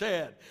and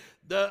said,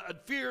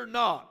 fear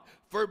not,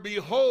 for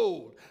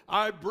behold,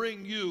 I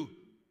bring you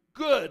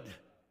good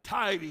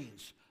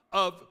tidings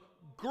of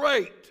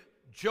great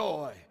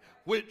joy,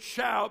 which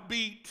shall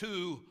be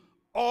to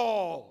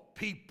all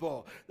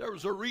people. There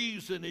was a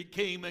reason he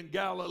came in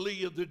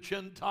Galilee of the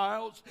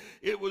Gentiles.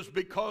 It was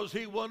because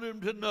he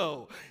wanted them to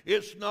know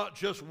it's not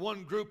just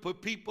one group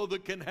of people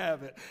that can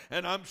have it.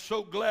 And I'm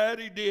so glad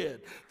he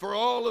did. For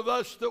all of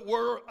us that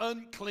were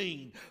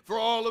unclean, for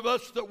all of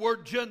us that were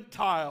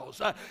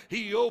Gentiles,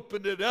 he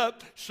opened it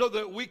up so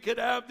that we could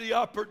have the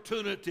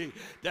opportunity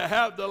to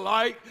have the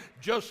light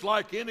just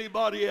like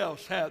anybody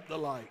else had the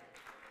light.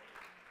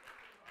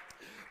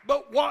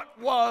 But what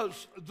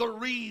was the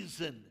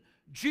reason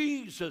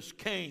Jesus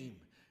came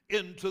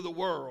into the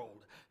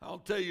world? I'll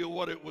tell you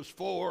what it was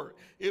for.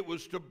 It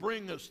was to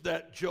bring us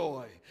that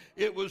joy.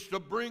 It was to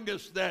bring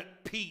us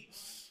that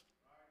peace.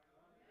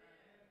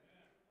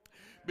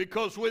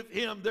 Because with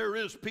him there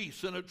is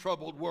peace in a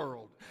troubled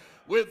world.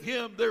 With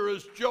him there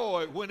is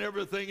joy when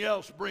everything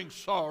else brings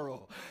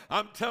sorrow.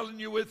 I'm telling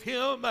you, with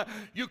him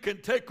you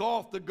can take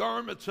off the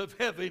garments of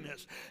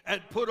heaviness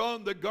and put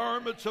on the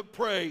garments of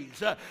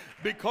praise.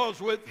 Because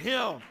with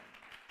him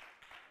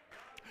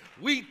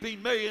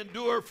weeping may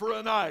endure for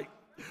a night,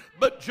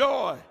 but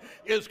joy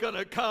is going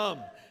to come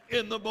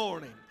in the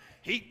morning.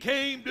 He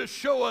came to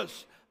show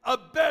us a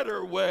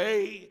better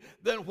way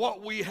than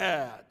what we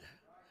had.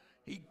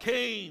 He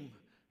came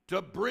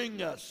to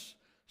bring us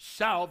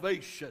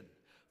salvation.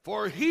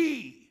 For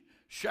he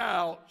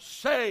shall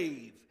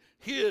save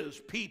his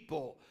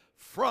people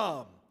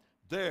from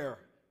their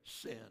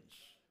sins.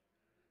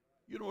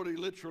 You know what he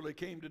literally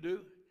came to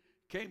do?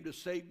 Came to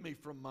save me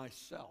from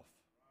myself.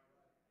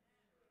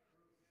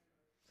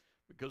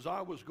 Because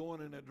I was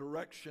going in a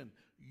direction,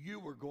 you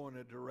were going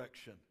in a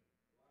direction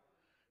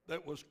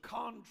that was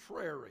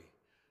contrary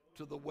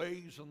to the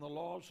ways and the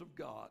laws of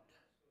God.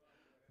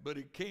 But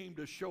he came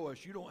to show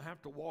us you don't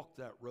have to walk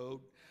that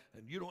road,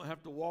 and you don't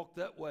have to walk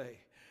that way,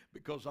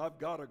 because I've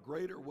got a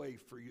greater way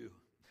for you.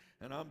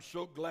 And I'm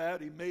so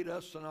glad he made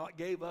us and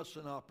gave us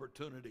an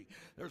opportunity.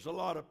 There's a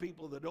lot of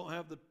people that don't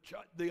have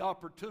the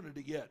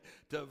opportunity yet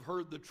to have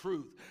heard the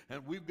truth.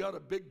 And we've got a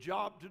big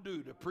job to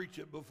do to preach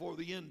it before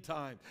the end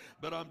time.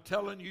 But I'm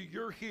telling you,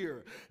 you're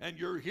here. And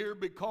you're here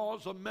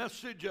because a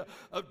message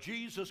of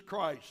Jesus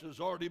Christ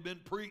has already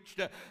been preached.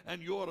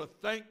 And you ought to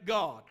thank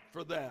God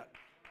for that.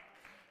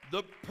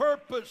 The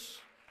purpose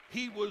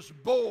he was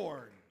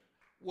born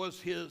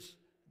was his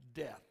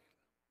death.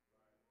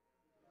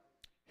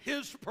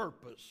 His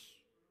purpose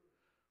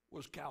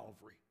was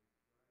Calvary.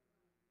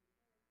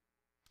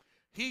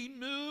 He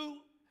knew,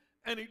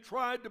 and he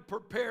tried to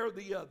prepare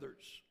the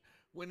others.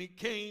 When he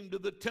came to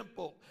the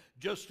temple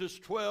just as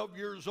 12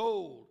 years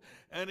old,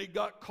 and he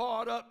got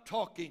caught up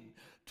talking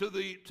to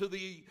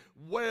the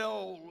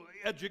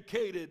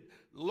well-educated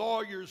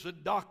lawyers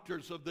and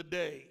doctors of the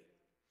day.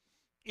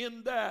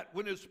 In that,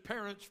 when his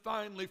parents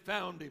finally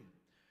found him,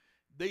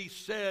 they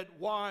said,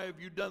 "Why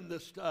have you done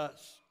this to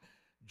us?"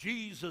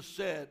 Jesus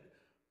said,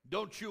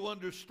 "Don't you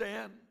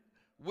understand?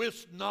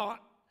 Wist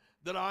not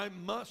that I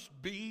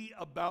must be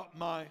about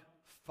my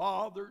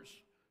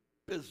Father's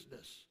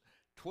business."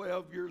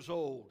 12 years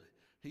old,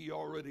 he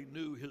already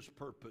knew his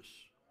purpose.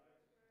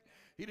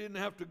 He didn't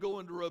have to go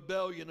into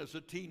rebellion as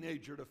a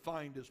teenager to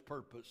find his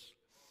purpose.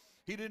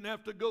 He didn't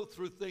have to go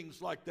through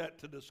things like that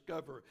to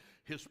discover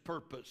his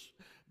purpose.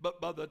 But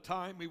by the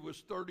time he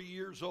was 30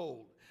 years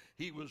old,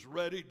 he was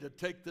ready to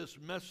take this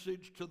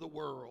message to the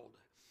world.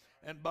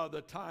 And by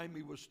the time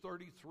he was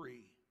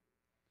 33,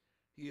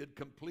 he had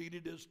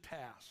completed his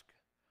task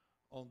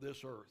on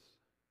this earth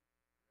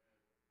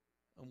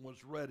and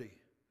was ready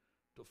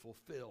to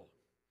fulfill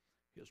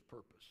his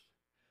purpose.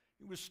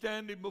 He was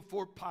standing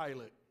before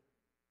Pilate.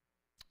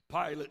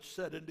 Pilate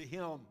said unto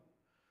him,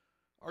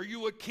 "Are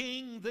you a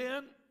king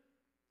then?"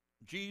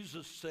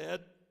 Jesus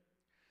said,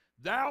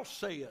 "Thou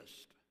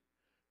sayest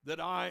that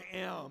I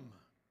am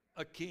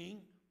a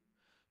king.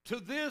 To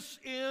this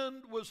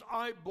end was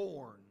I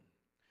born,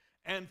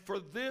 and for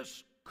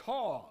this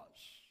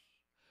cause,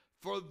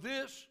 for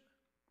this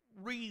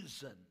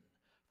reason,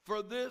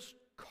 for this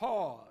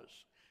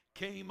cause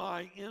came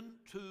I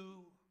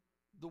into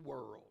the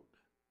world,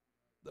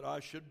 that I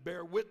should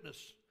bear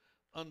witness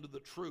unto the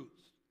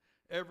truth.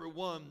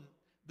 Everyone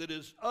that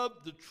is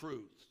of the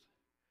truth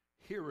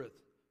heareth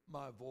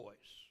my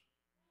voice."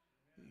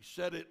 He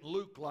said it in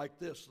Luke like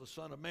this: "The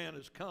Son of Man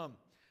has come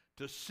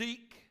to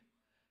seek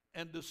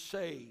and to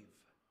save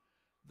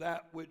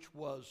that which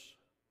was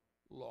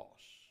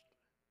lost."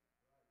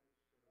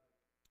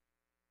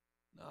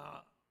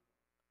 Now,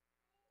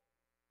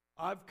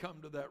 I've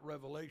come to that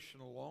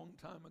revelation a long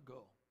time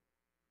ago.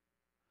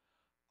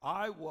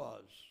 I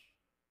was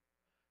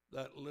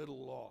that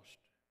little lost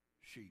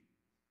sheep.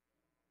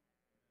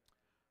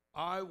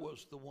 I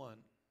was the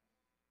one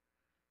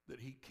that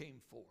he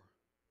came for.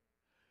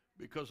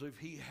 Because if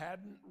he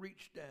hadn't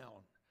reached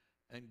down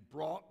and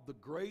brought the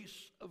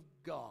grace of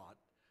God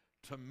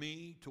to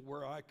me to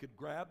where I could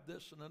grab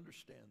this and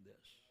understand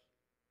this.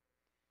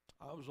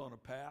 I was on a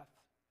path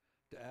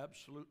to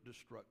absolute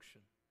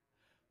destruction.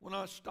 When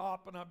I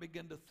stop and I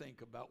begin to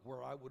think about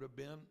where I would have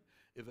been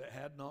if it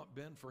had not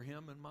been for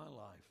Him in my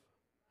life,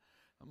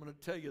 I'm going to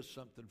tell you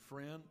something,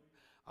 friend.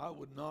 I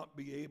would not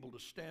be able to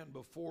stand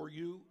before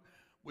you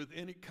with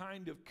any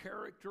kind of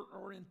character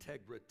or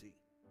integrity.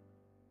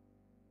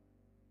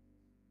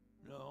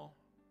 No.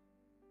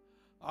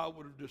 I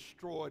would have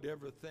destroyed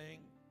everything.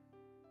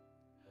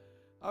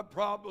 I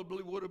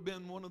probably would have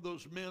been one of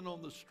those men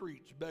on the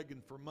streets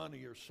begging for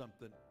money or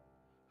something.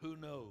 Who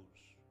knows?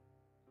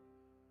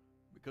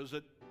 Because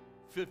at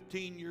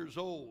 15 years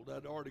old,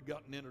 I'd already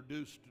gotten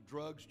introduced to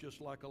drugs just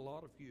like a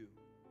lot of you.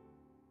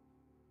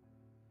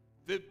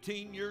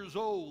 15 years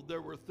old,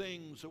 there were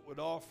things that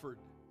were offered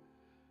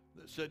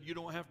that said you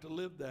don't have to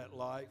live that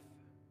life.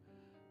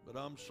 But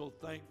I'm so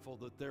thankful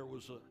that there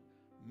was a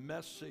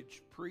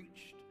message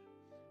preached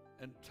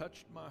and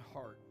touched my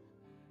heart.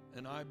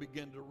 And I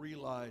began to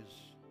realize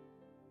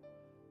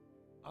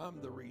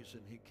I'm the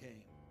reason He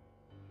came.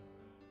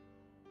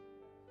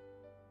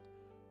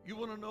 You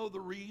want to know the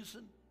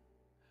reason?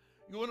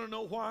 You want to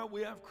know why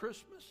we have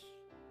Christmas?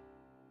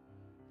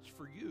 It's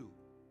for you.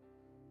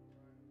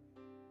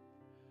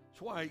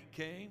 It's why He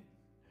came.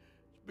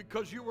 It's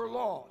because you were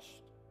lost,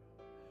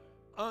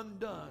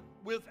 undone,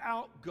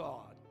 without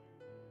God.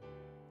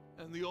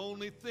 And the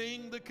only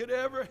thing that could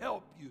ever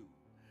help you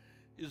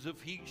is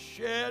if He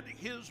shed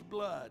His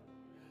blood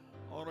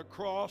on a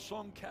cross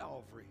on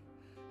Calvary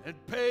and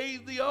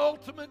paid the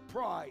ultimate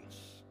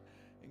price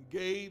and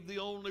gave the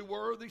only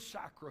worthy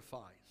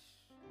sacrifice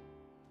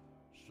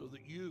so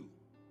that you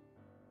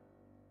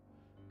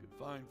could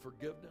find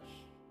forgiveness,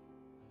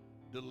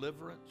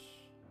 deliverance,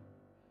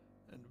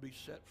 and to be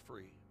set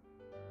free.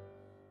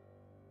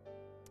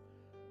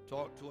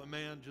 Talked to a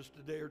man just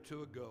a day or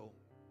two ago,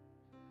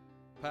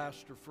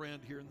 pastor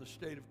friend here in the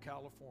state of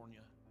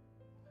California.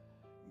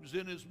 He was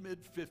in his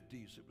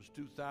mid-50s. It was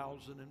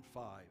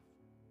 2005.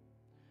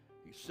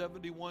 He's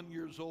 71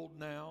 years old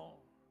now,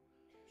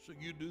 so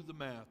you do the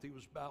math. He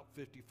was about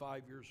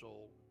 55 years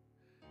old.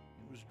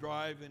 He was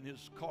driving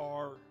his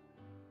car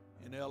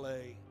in L.A.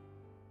 It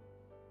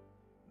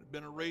had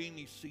been a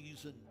rainy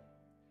season.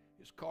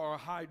 His car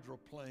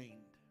hydroplaned.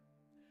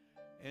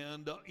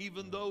 And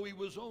even though he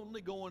was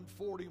only going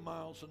 40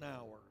 miles an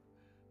hour,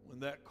 when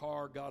that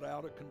car got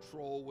out of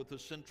control with the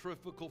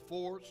centrifugal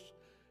force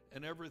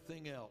and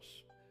everything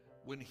else,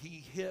 when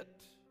he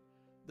hit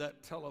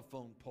that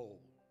telephone pole,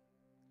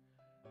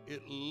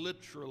 it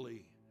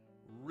literally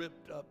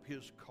ripped up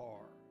his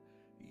car.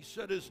 He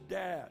said his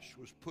dash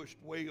was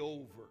pushed way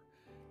over,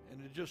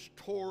 and it just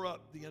tore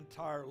up the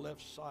entire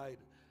left side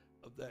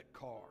of that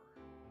car.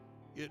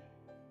 It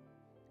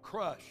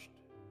crushed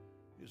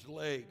his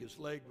leg. His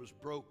leg was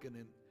broken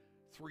in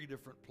 3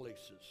 different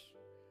places.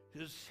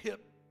 His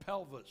hip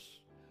pelvis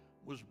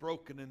was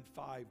broken in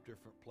 5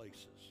 different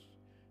places.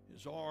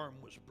 His arm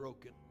was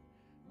broken.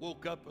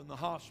 Woke up in the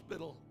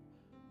hospital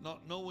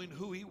not knowing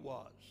who he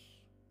was.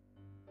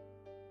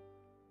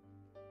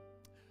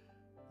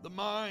 The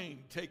mind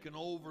taking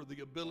over the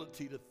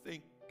ability to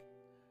think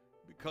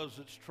because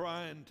it's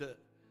trying to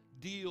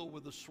deal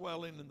with the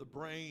swelling in the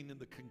brain and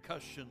the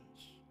concussions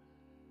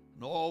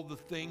and all the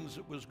things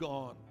that was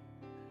gone.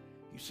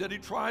 He said he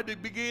tried to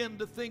begin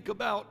to think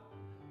about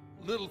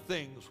little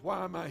things.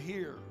 Why am I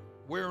here?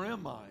 Where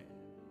am I?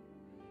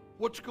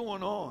 What's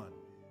going on?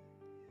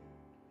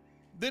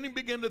 Then he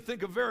began to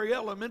think of very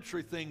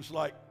elementary things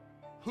like,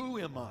 who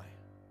am I?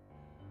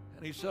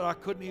 And he said, I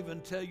couldn't even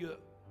tell you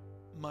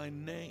my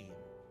name.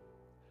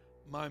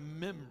 My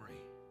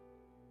memory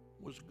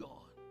was gone.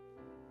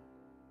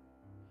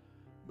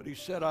 But he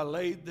said, I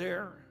laid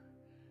there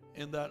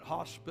in that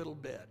hospital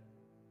bed.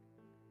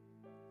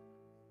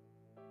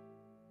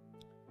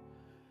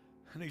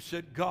 And he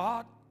said,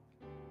 God,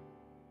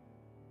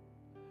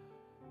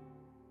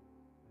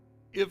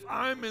 if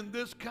I'm in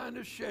this kind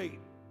of shape,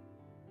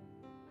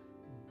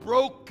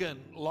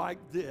 broken like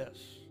this,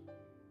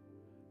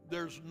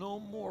 there's no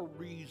more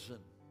reason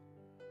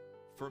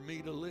for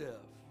me to live.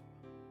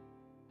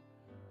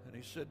 And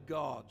he said,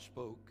 God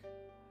spoke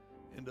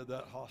into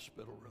that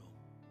hospital room.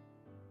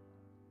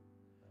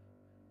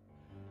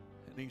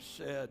 And he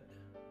said,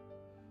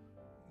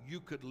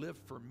 you could live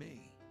for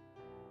me.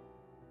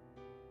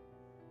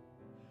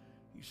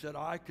 He said,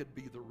 I could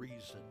be the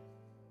reason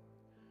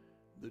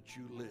that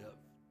you live.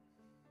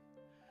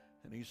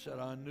 And he said,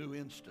 I knew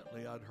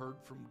instantly I'd heard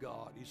from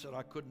God. He said,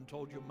 I couldn't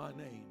told you my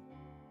name.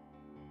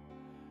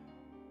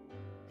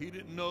 He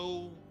didn't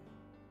know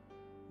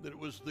that it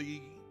was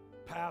the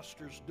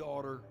pastor's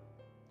daughter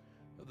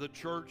of the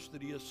church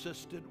that he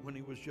assisted when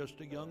he was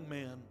just a young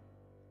man.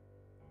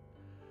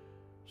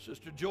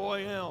 Sister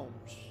Joy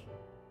Elms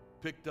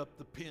picked up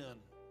the pen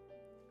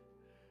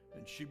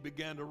and she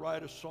began to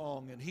write a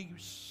song, and he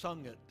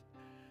sung it.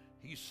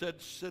 He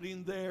said,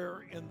 sitting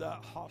there in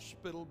that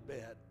hospital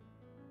bed,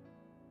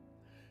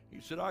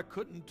 he said, I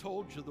couldn't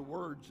told you the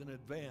words in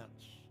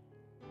advance,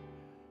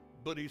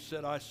 but he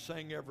said, I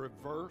sang every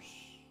verse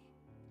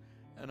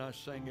And I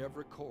sang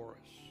every chorus.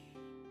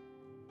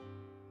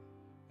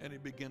 And he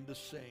began to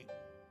sing.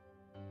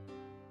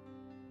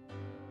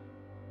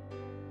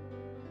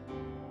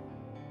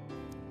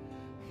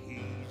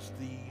 He's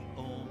the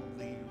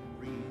only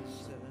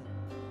reason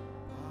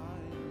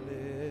I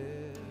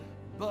live.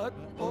 but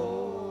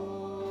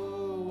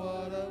Oh,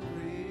 what a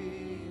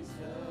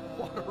reason.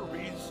 what a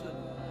reason.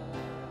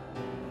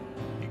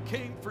 He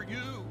came for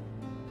you.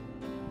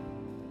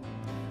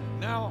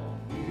 Now,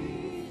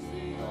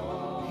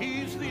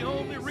 he's the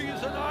only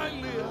reason I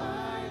live.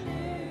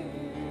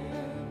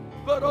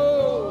 But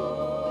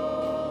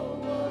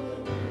oh,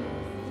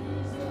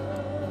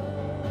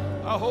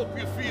 I hope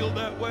you feel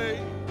that way.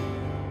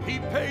 He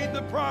paid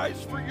the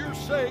price for your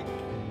sake.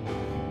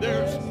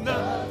 There's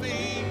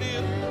nothing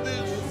in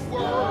this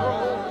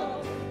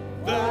world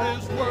that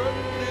is worth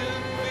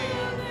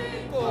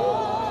living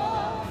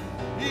for.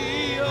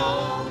 He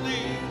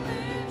only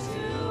lives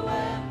too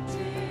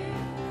empty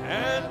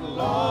and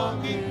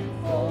longing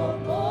for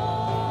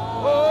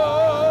more.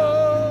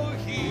 Oh,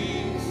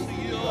 he's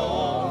the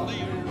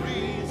only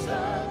reason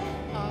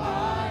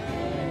I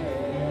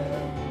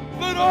live.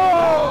 But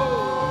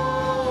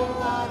oh,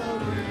 what a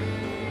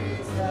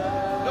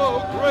reason. No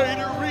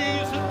greater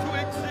reason to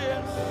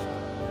exist.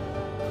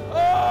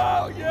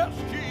 Oh, yes,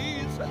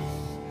 Jesus.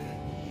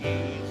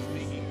 He's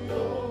the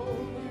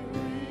only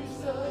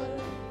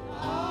reason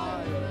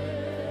I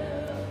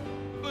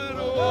live. But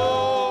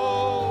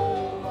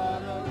oh,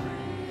 what a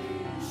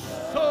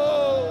reason.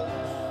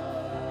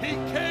 Souls. He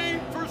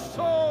came for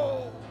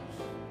souls.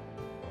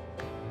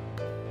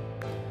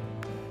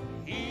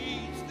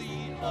 He's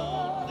the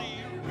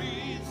only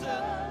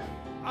reason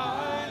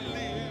I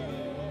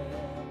live.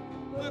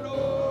 But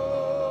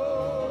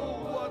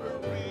oh, what a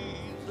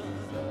reason.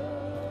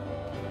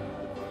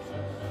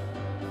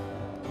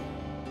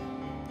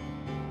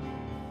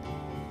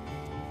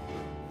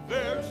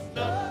 There's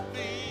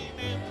nothing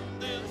in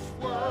this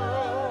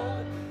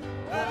world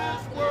that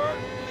is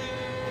worth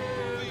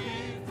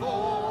living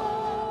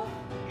for.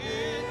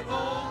 It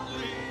only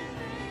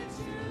leads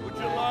you. Would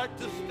you like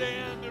to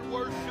stand and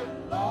worship?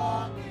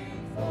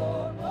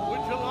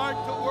 Would you like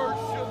to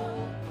worship?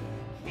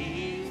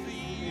 He's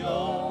the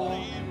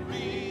only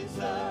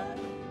reason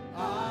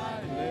I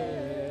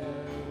live.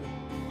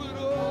 But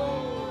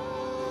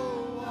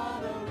oh,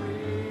 what a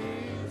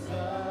reason.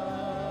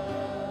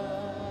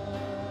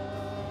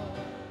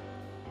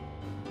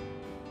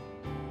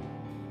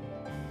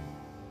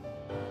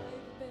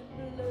 I've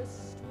been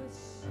blessed with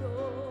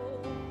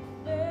so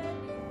many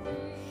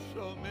things.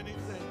 So many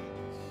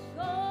things.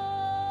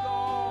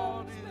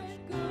 God is is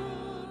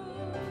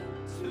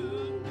good to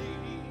me.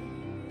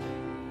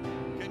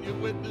 Can you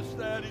witness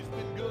that? He's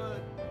been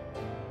good.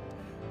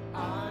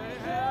 I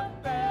have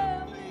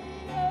family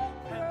and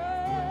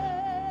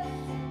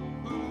friends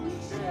who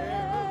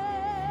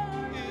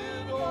share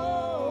in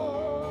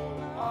all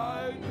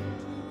I do.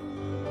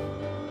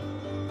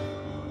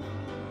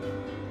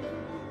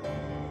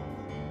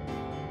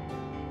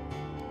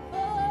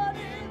 But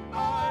if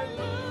I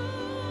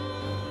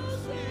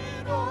lose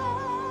it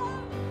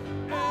all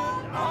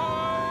and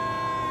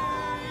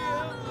I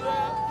am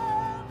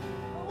left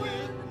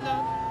with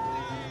nothing,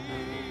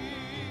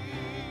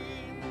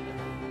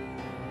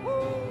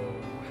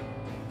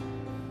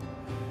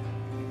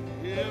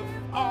 if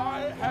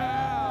I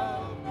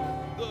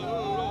have the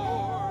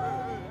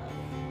Lord,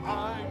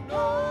 I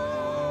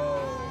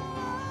know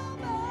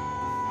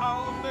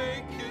I'll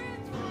make it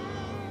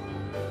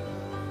through.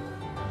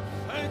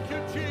 Thank you,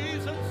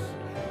 Jesus.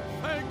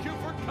 Thank you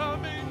for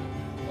coming.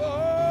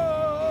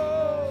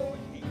 Oh,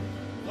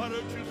 why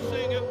don't you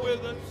sing it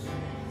with us?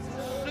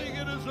 Sing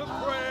it as a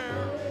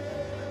prayer.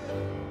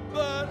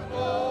 But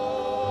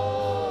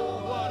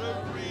oh, what a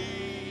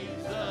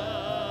reason.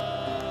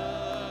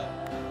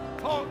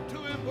 Talk to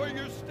him where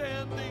you're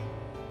standing.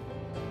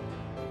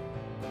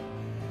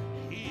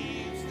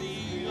 He's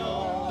the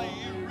only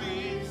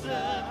reason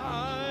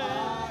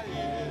I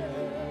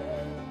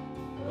live.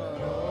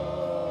 But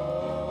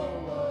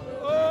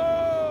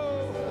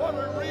oh, what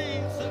a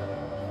reason.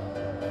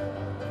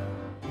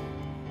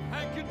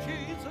 Thank you,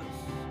 Jesus.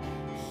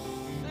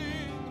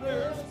 Sing,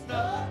 there's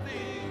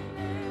nothing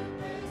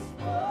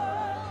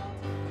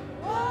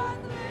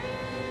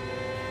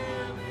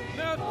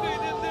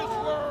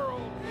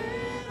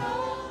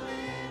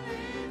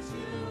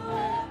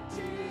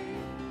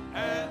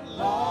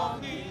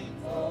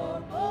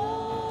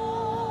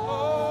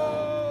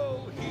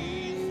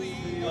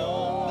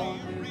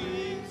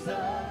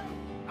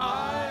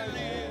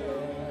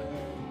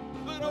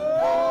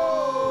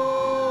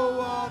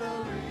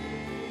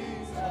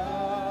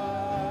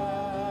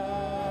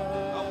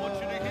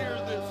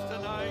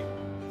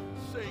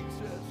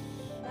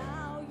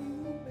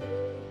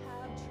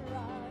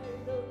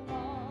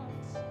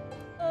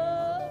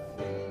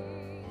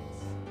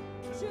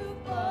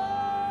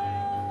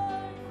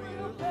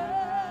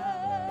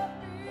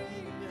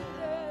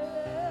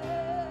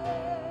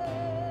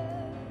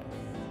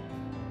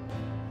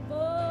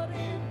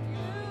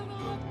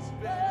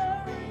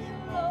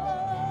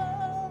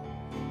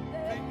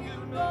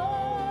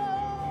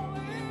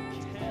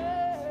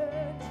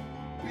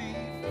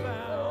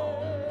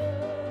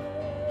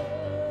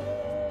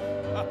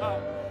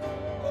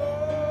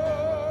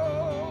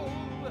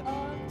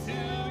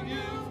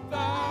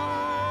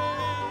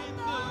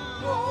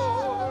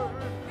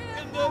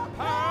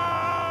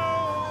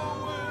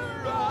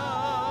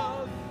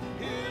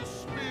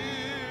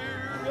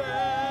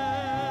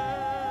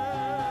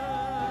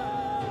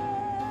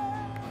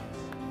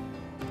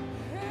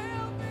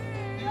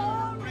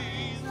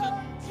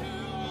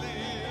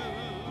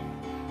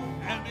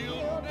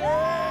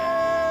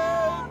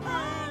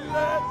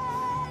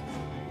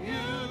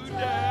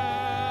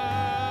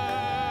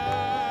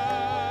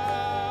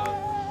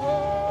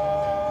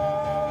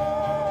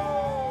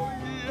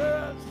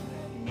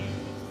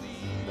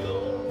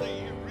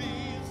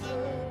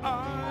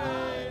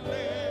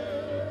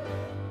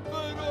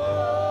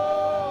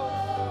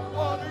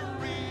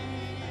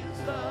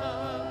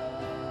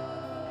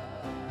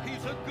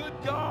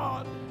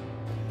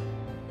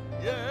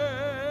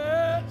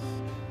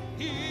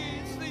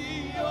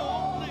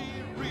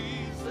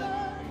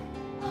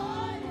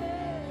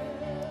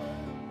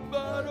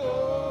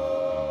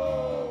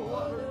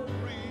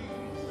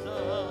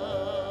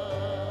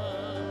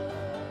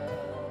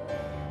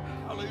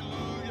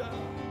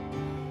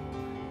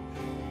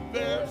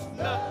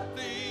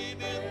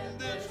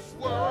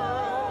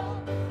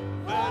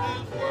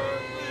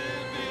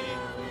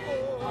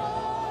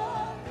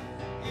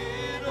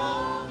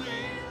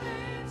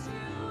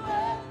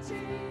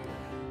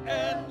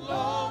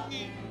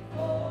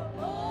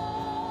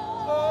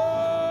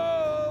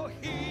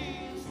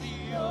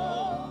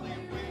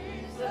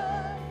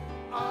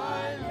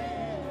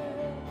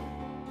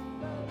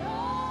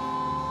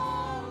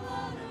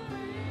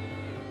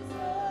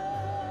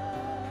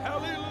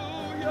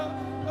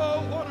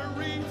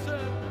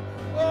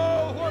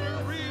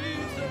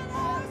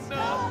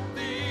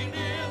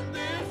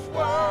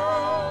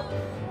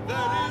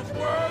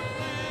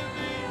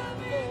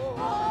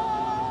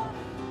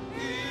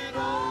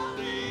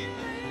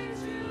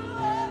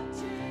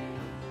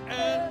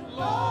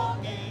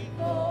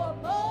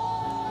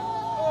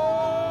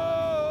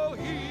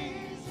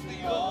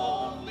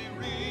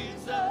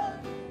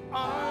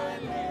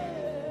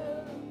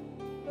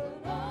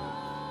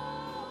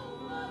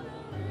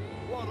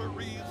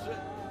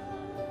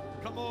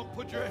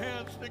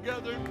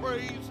together and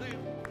praise Him.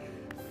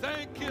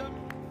 Thank Him.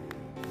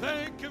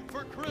 Thank Him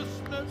for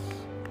Christmas.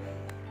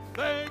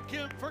 Thank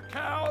Him for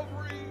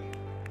Calvary.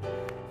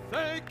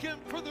 Thank Him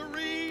for the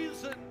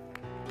reason.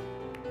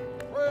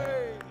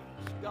 Praise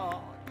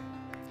God.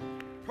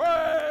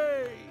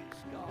 Praise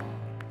God.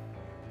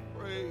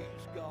 Praise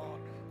God.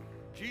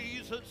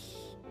 Jesus,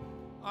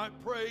 I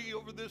pray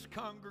over this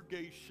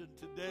congregation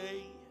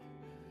today.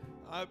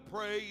 I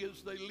pray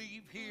as they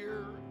leave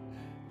here,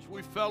 as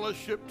we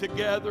fellowship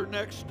together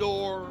next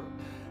door.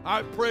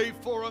 I pray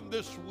for them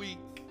this week.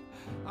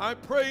 I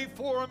pray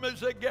for them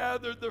as they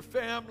gather their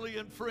family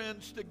and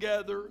friends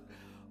together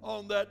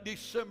on that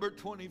December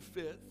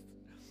 25th.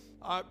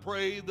 I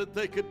pray that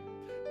they could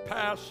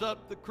pass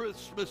up the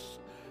Christmas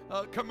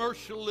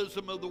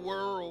commercialism of the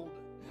world,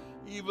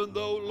 even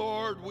though,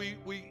 Lord, we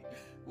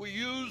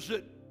use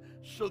it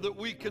so that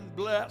we can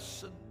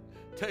bless and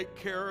take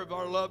care of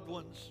our loved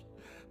ones.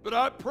 But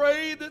I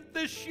pray that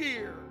this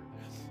year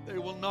they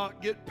will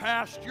not get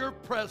past your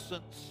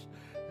presence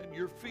and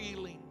your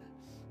feeling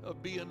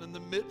of being in the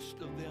midst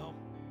of them.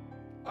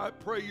 I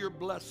pray your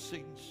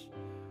blessings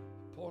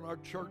upon our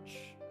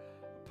church,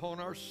 upon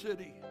our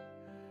city,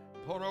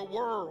 upon our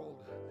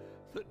world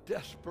that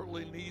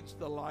desperately needs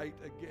the light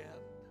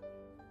again.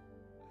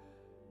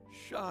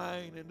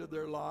 Shine into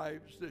their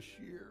lives this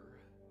year.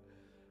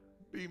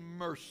 Be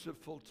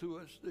merciful to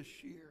us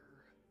this year.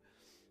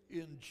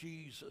 In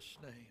Jesus'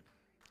 name.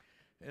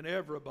 And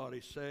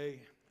everybody say,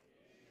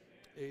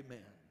 amen.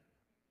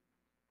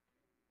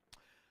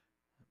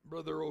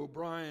 Brother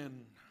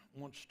O'Brien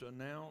wants to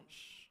announce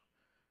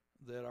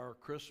that our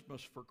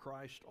Christmas for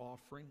Christ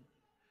offering,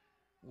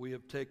 we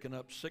have taken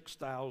up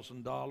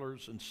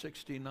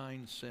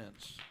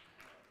 $6,000.69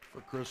 for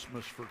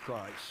Christmas for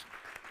Christ.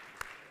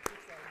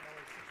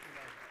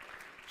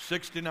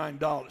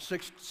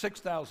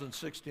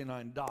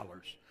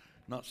 $6,069,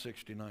 not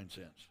 69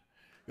 cents.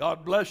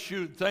 God bless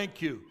you.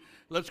 Thank you.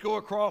 Let's go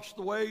across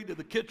the way to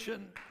the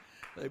kitchen.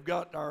 They've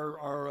got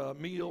our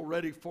meal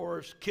ready for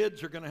us.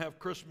 Kids are going to have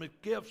Christmas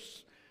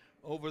gifts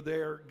over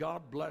there.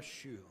 God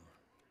bless you.